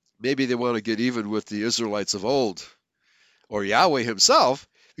 Maybe they want to get even with the Israelites of old, or Yahweh himself,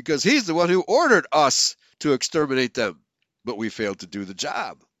 because he's the one who ordered us to exterminate them, but we failed to do the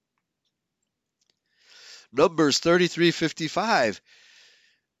job. Numbers 33:55.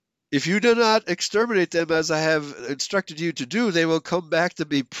 If you do not exterminate them as I have instructed you to do, they will come back to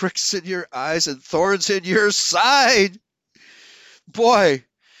be pricks in your eyes and thorns in your side. Boy,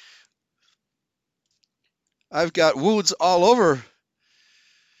 I've got wounds all over.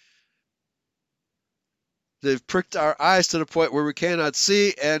 They've pricked our eyes to the point where we cannot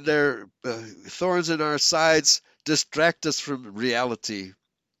see, and their thorns in our sides distract us from reality.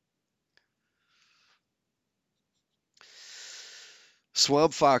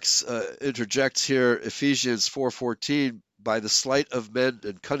 Swamp Fox interjects here, Ephesians 4:14, by the sleight of men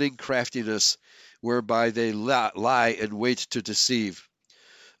and cunning craftiness, whereby they lie and wait to deceive.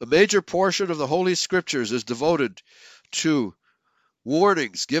 A major portion of the Holy Scriptures is devoted to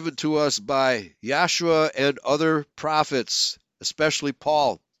warnings given to us by Yahshua and other prophets, especially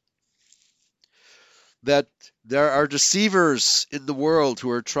Paul, that there are deceivers in the world who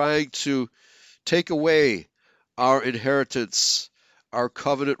are trying to take away our inheritance, our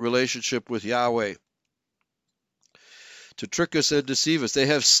covenant relationship with Yahweh, to trick us and deceive us. They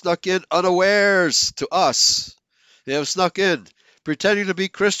have snuck in unawares to us. They have snuck in, pretending to be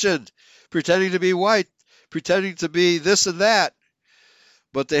Christian, pretending to be white, pretending to be this and that.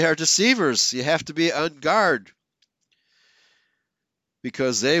 But they are deceivers. You have to be on guard,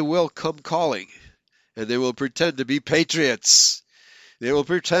 because they will come calling, and they will pretend to be patriots. They will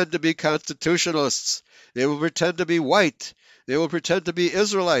pretend to be constitutionalists. They will pretend to be white. They will pretend to be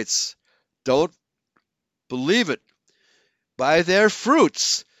Israelites. Don't believe it. By their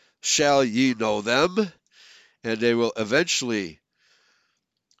fruits shall ye know them, and they will eventually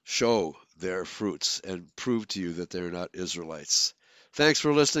show their fruits and prove to you that they're not Israelites. Thanks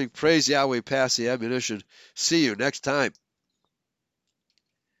for listening. Praise Yahweh. Pass the ammunition. See you next time.